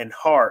 Caverna, and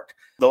Hart.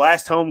 The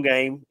last home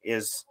game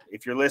is,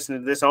 if you're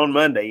listening to this on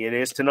Monday, it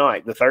is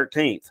tonight, the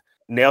 13th.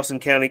 Nelson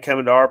County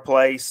coming to our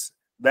place.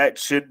 That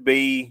should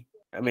be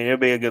 – it'll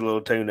be a good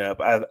little tune-up.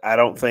 I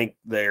don't think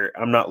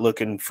I'm not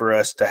looking for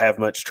us to have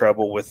much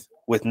trouble with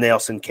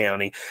Nelson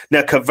County.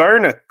 Now,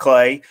 Caverna,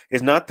 Clay,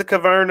 is not the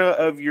Caverna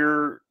of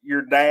your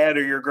dad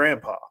or your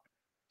grandpa.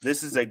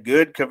 This is a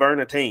good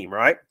Caverna team,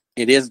 right?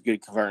 It is a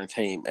good Caverna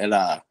team. And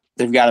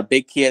they've got a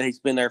big kid. He's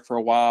been there for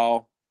a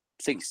while.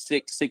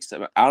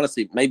 6'7".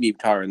 Honestly, maybe even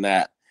taller than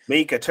that.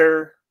 Mika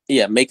Tur.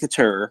 Yeah, Mika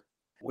Tur.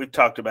 We've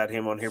talked about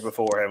him on here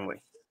before, haven't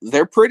we?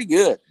 They're pretty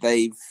good.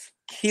 They've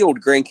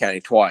killed Greene County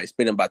twice,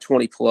 beat them by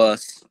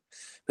 20+.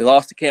 They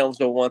lost to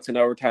Camelsville once in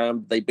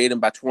overtime. They beat them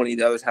by 20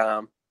 the other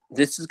time.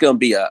 This is going to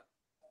be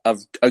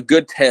a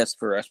good test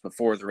for us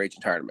before the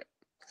region tournament.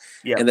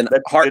 Yeah, and then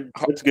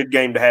that's a good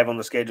game to have on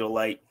the schedule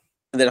late.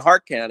 And then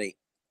Hart County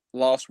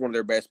lost one of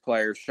their best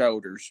players,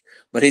 Shoulders,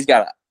 but he's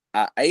got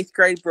a 8th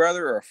grade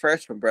brother or a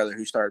freshman brother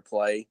who started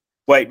play.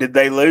 Wait, did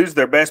they lose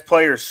their best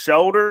player's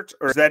Shoulders,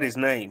 or is that his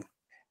name?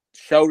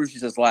 Shoulders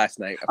is his last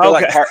name.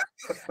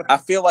 I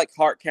feel like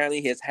Hart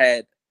County has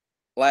had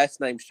last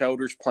name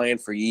Shoulders playing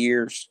for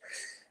years.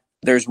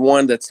 There's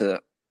one that's a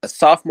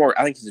sophomore,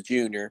 I think he's a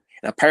junior,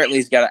 and apparently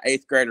he's got an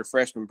 8th grader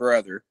freshman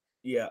brother.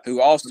 Yeah,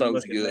 who also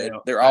is good.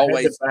 They're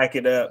always had to back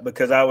it up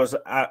because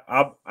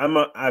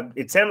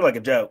it sounded like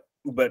a joke,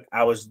 but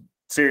I was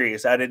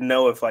serious. I didn't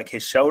know if like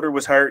his shoulder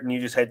was hurt and you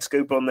just had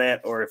scoop on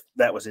that, or if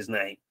that was his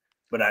name.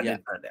 But I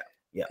did find out.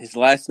 Yeah, his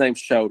last name's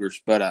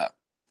Shoulders, but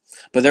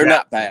they're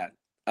not bad.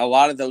 A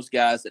lot of those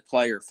guys that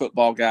play are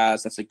football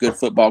guys. That's a good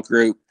football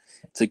group.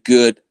 It's a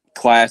good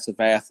class of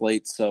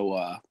athletes.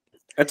 So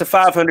that's a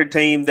 500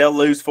 team. They'll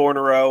lose 4 in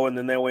a row, and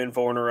then they'll win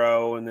 4 in a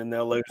row, and then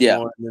they'll lose 1,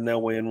 and then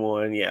they'll win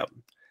 1. Yeah.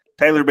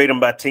 Taylor beat them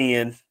by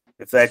 10,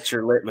 if that's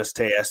your litmus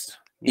test.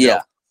 You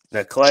know.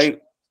 Now, Clay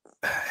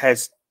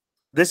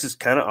this is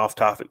kind of off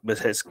topic, but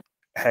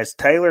has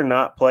Taylor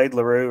not played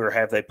LaRue, or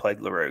have they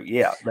played LaRue?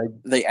 Yeah.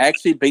 They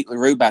actually beat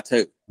LaRue by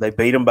 2. They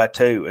beat them by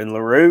 2, and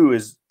LaRue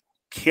is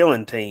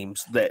killing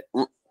teams. That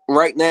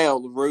right now,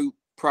 LaRue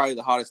probably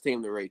the hottest team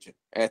in the region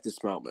at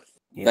this moment.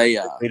 Yeah, they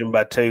beat them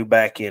by 2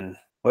 back at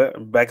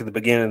the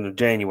beginning of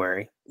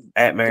January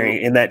at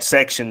Mary in that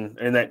section,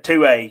 in that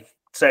 2A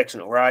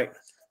sectional, right?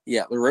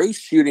 Yeah, LaRue's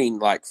shooting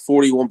like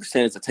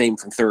 41% as a team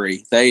from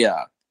 3.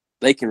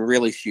 They can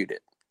really shoot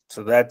it.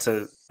 So that's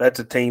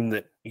a team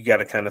that you got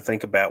to kind of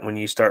think about when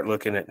you start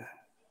looking at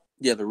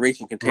the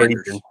region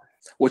contenders,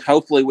 which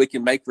hopefully we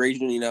can make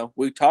region.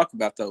 We talk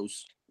about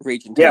those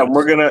region teams.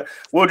 Yeah,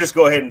 we'll just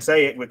go ahead and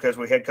say it because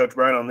we had Coach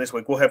Brian on this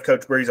week. We'll have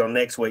Coach Breeze on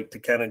next week to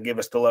kind of give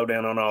us the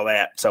lowdown on all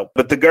that. So,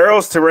 but the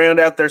girls to round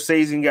out their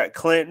season got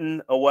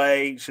Clinton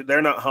away. So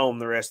they're not home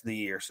the rest of the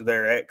year. So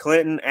they're at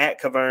Clinton, at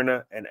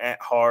Caverna, and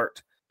at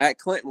Hart. At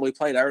Clinton, we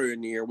played earlier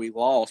in the year. We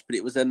lost, but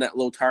it was in that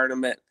little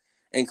tournament,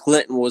 and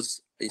Clinton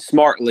was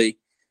smartly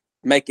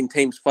making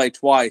teams play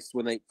twice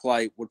when they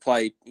would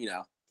play.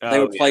 They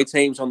would play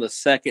teams on the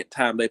second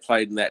time they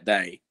played in that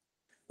day,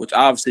 which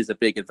obviously is a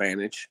big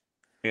advantage.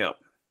 Yeah.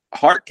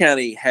 Hart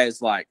County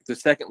has like the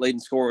second leading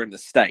scorer in the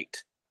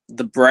state.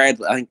 I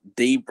think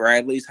Dee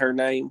Bradley's her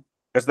name.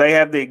 Because they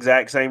have the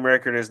exact same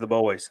record as the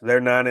boys. They're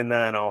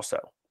 9-9 also.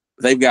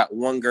 They've got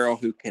one girl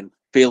who can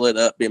fill it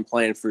up, been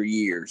playing for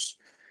years.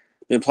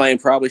 Been playing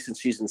probably since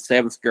she's in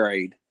 7th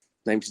grade.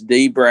 Name's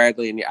Dee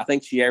Bradley, and I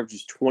think she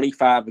averages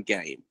 25 a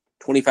game,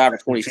 25 or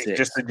 26. She's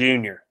just a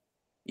junior.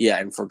 Yeah,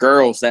 and for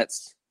girls,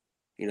 that's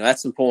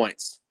some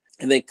points.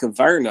 And then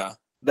Caverna.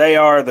 They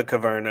are the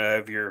Caverna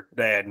of your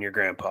dad and your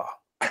grandpa.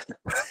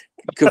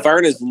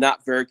 Caverna's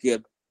not very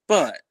good,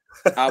 but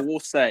I will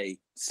say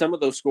some of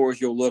those scores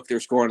you'll look, they're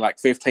scoring like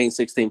 15,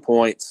 16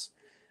 points.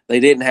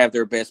 They didn't have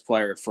their best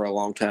player for a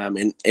long time.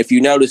 And if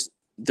you notice,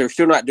 they're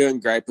still not doing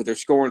great, but they're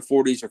scoring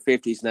 40s or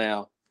 50s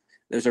now.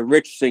 There's a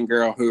Richardson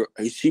girl who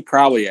she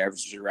probably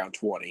averages around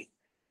 20.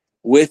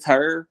 With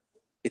her,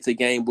 it's a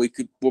game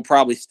we'll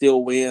probably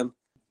still win,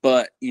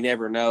 but you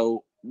never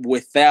know.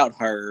 Without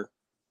her,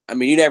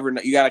 you never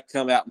know. You got to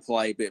come out and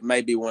play, but it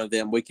may be one of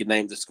them we could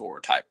name the score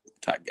type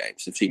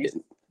games if she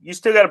didn't. You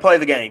still got to play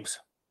the games.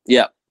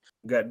 Yeah.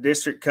 Got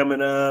district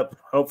coming up,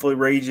 hopefully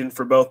region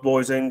for both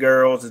boys and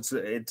girls.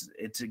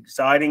 It's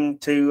exciting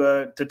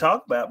to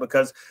talk about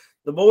because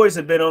the boys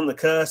have been on the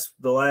cusp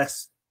the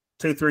last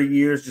 2-3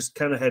 years, just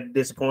kind of had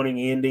disappointing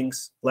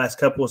endings last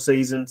couple of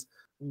seasons.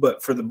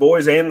 But for the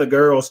boys and the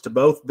girls to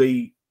both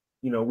be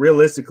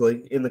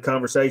realistically in the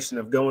conversation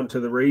of going to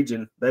the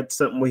region, that's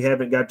something we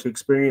haven't got to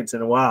experience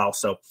in a while.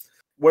 So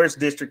where's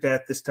district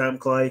at this time,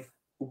 Clay?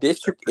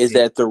 District is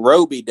at the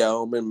Roby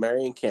Dome in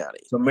Marion County.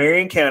 So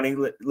Marion County,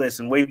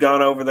 listen, we've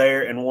gone over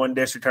there and won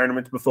district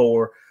tournaments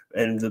before,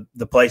 and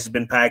the place has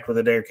been packed with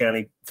Adair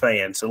County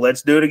fans. So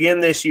let's do it again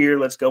this year.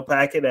 Let's go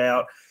pack it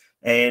out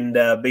and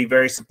be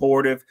very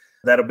supportive.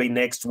 That'll be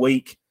next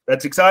week.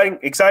 That's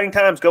exciting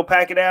times. Go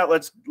pack it out.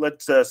 Let's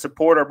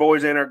support our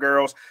boys and our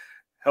girls.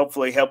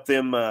 Hopefully help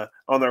them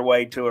on their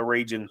way to a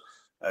region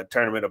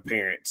tournament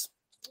appearance.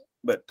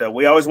 But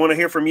we always want to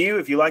hear from you.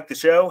 If you like the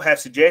show, have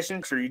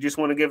suggestions, or you just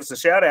want to give us a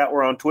shout out,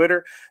 we're on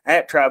Twitter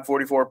at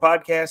Tribe44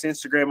 Podcast,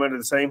 Instagram under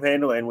the same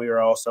handle, and we are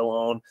also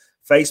on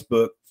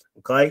Facebook.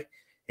 Okay.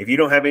 If you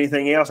don't have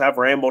anything else, I've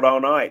rambled all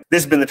night.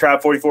 This has been the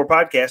Tribe44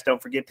 Podcast.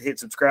 Don't forget to hit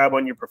subscribe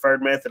on your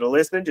preferred method of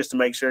listening just to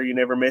make sure you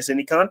never miss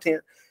any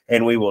content.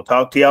 And we will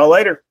talk to y'all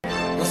later.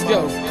 Let's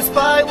go.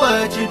 Despite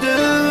what you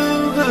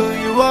do, who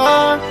you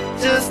are,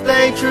 just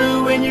stay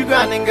true when you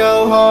grind and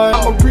go hard.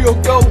 I'm a real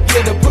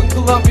go-getter, put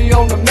Columbia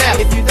on the map.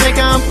 If you think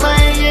I'm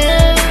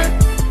playing,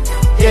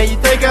 yeah, you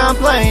think I'm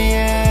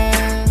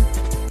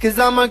playing, 'cause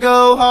I'ma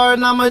go hard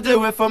and I'ma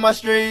do it for my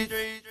street.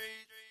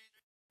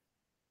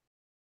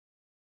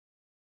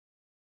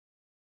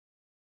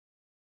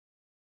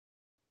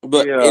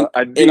 But Yeah,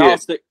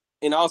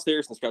 in all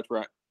seriousness, Coach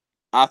Bright,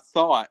 I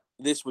thought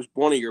this was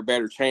one of your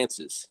better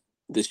chances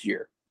this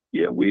year.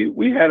 Yeah,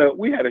 we had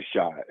a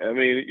shot. I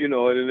mean,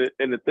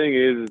 and the thing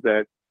is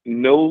that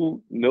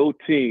no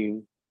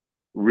team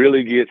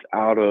really gets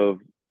out of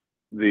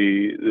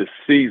the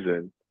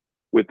season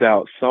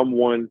without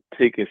someone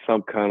taking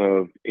some kind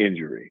of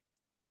injury,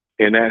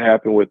 and that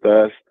happened with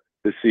us.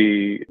 To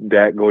see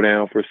Dak go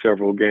down for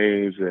several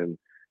games, and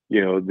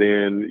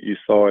then you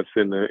saw us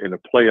in the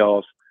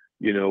playoffs.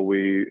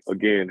 We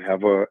again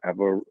have a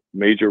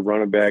major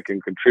running back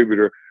and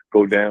contributor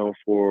go down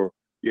for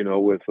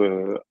with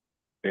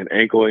an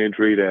ankle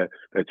injury that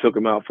took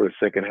him out for the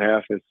second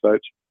half and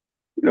such.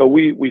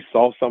 We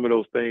saw some of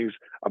those things.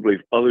 I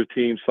believe other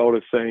teams saw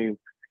the same.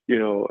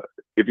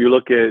 If you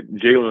look at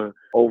Jalen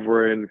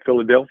over in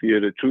Philadelphia,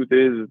 the truth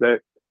is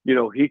that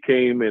he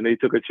came and they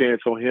took a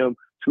chance on him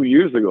 2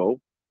 years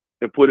ago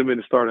and put him in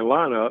the starting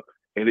lineup,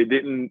 and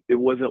it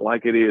wasn't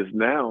like it is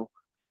now.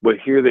 But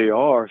here they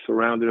are,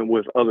 surrounding them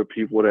with other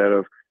people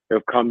that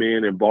have come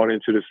in and bought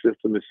into the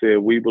system and said,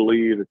 we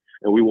believe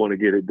and we want to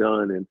get it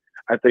done. And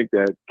I think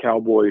that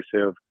Cowboys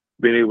have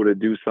been able to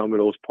do some of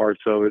those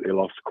parts of it. They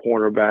lost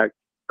cornerback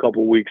a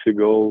couple weeks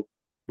ago,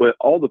 but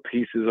all the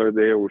pieces are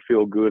there. We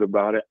feel good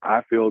about it.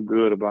 I feel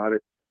good about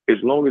it.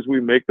 As long as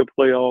we make the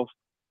playoffs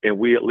and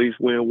we at least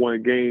win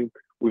one game,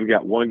 we've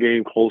got one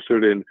game closer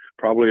than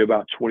probably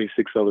about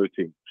 26 other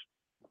teams.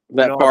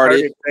 I heard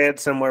it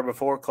said somewhere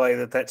before, Clay,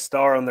 that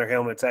star on their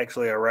helmet's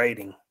actually a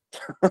rating.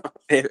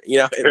 But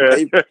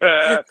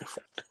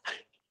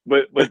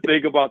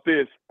think about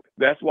this.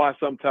 That's why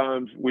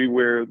sometimes we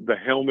wear the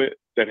helmet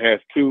that has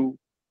two,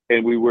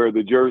 and we wear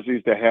the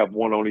jerseys that have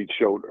one on each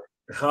shoulder.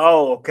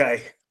 Oh,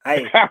 okay.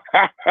 Hey,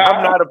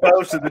 I'm not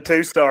opposed to the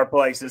 2-star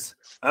places.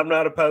 I'm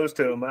not opposed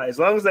to them. As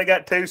long as they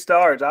got 2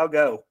 stars, I'll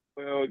go.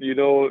 Well,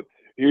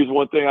 here's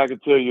one thing I can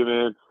tell you,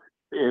 man.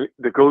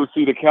 To go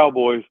see the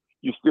Cowboys,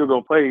 you're still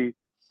gonna pay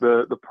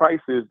the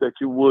prices that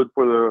you would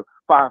for the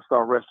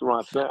 5-star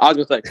restaurants now. I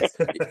was gonna say,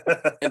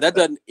 and that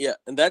doesn't, yeah,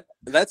 and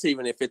that's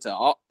even if it's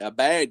a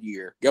bad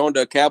year. Going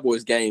to a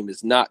Cowboys game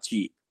is not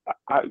cheap.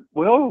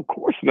 Well, of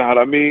course not.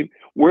 I mean,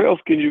 where else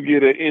can you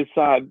get an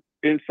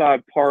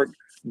inside park,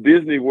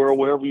 Disney World,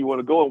 wherever you want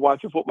to go and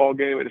watch a football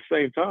game at the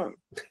same time?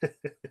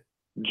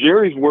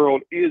 Jerry's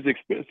World is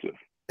expensive.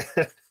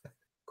 Of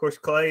course,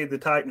 Clay, the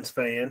Titans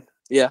fan.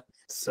 Yeah,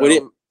 so, we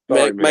didn't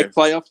make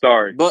playoffs.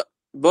 Sorry,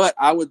 but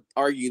I would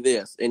argue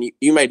this, and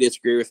you may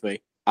disagree with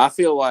me. I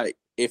feel like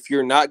if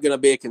you're not going to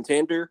be a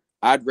contender,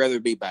 I'd rather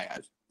be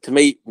bad. To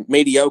me,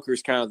 mediocre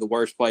is kind of the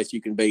worst place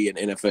you can be in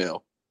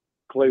NFL.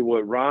 Clay,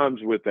 what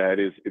rhymes with that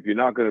is if you're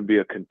not going to be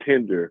a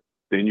contender,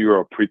 then you're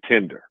a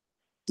pretender.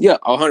 Yeah,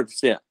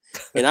 100%.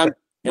 And I'm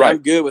right. I'm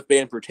good with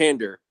being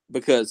pretender,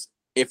 because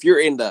if you're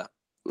in the,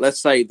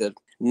 let's say, the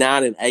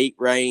 9 and 8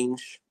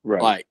 range,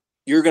 right, like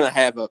you're going to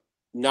have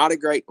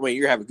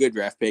you have a good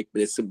draft pick,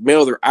 but it's a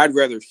middle. I'd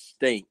rather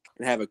stink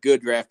and have a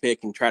good draft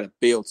pick and try to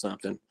build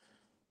something.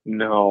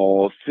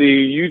 No,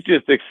 see, you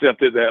just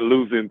accepted that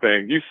losing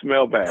thing. You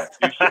smell bad.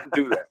 You shouldn't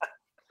do that.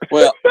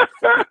 Well,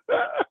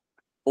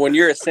 when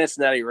you're a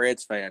Cincinnati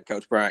Reds fan,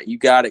 Coach Bryant, you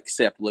got to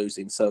accept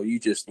losing. So you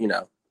just,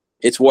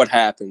 it's what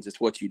happens. It's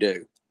what you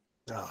do.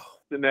 Oh.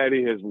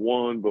 Cincinnati has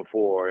won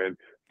before, and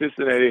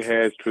Cincinnati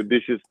has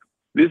traditions.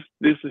 This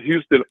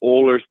Houston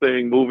Oilers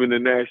thing moving to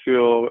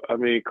Nashville, I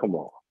mean, come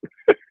on.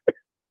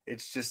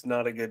 It's just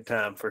not a good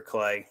time for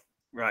Clay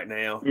right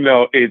now.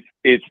 No,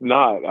 it's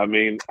not. I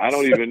mean, I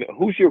don't even –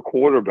 who's your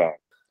quarterback?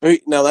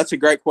 No, that's a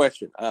great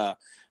question.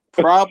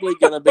 Probably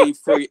going to be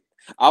free.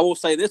 I will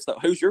say this, though.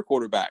 Who's your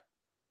quarterback?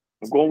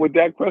 I'm going with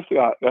Dak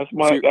Prescott. That's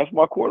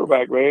my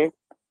quarterback, man.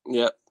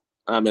 Yeah.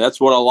 I mean, that's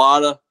what a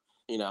lot of,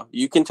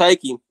 you can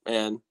take him,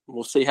 and,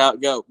 We'll see how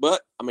it goes.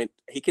 But I mean,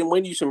 he can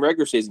win you some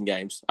regular season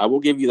games. I will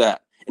give you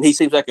that. And he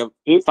seems like a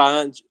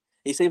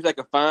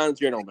fine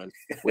gentleman,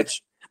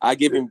 which I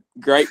give him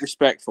great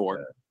respect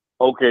for.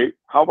 Okay,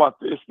 how about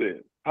this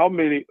then?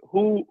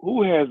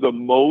 Who has the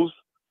most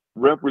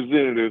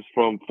representatives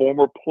from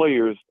former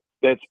players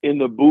that's in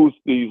the booth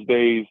these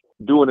days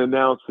doing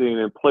announcing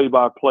and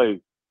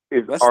play-by-play?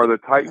 Are the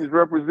Titans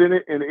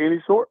represented in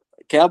any sort?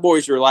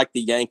 Cowboys are like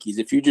the Yankees.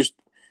 If you just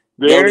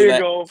go to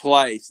that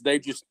place, they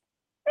just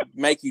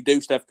make you do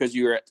stuff because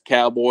you're at the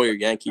Cowboy or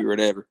Yankee or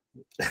whatever.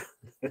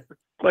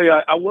 Clay,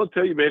 I will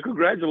tell you, man,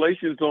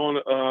 congratulations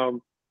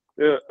on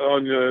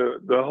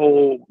the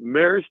whole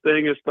marriage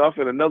thing and stuff,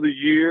 and another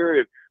year,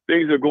 and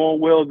things are going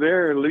well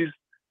there. At least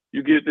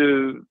you get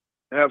to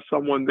have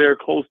someone there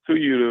close to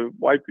you to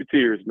wipe your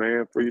tears,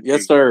 man, for your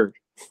Yes, team. sir.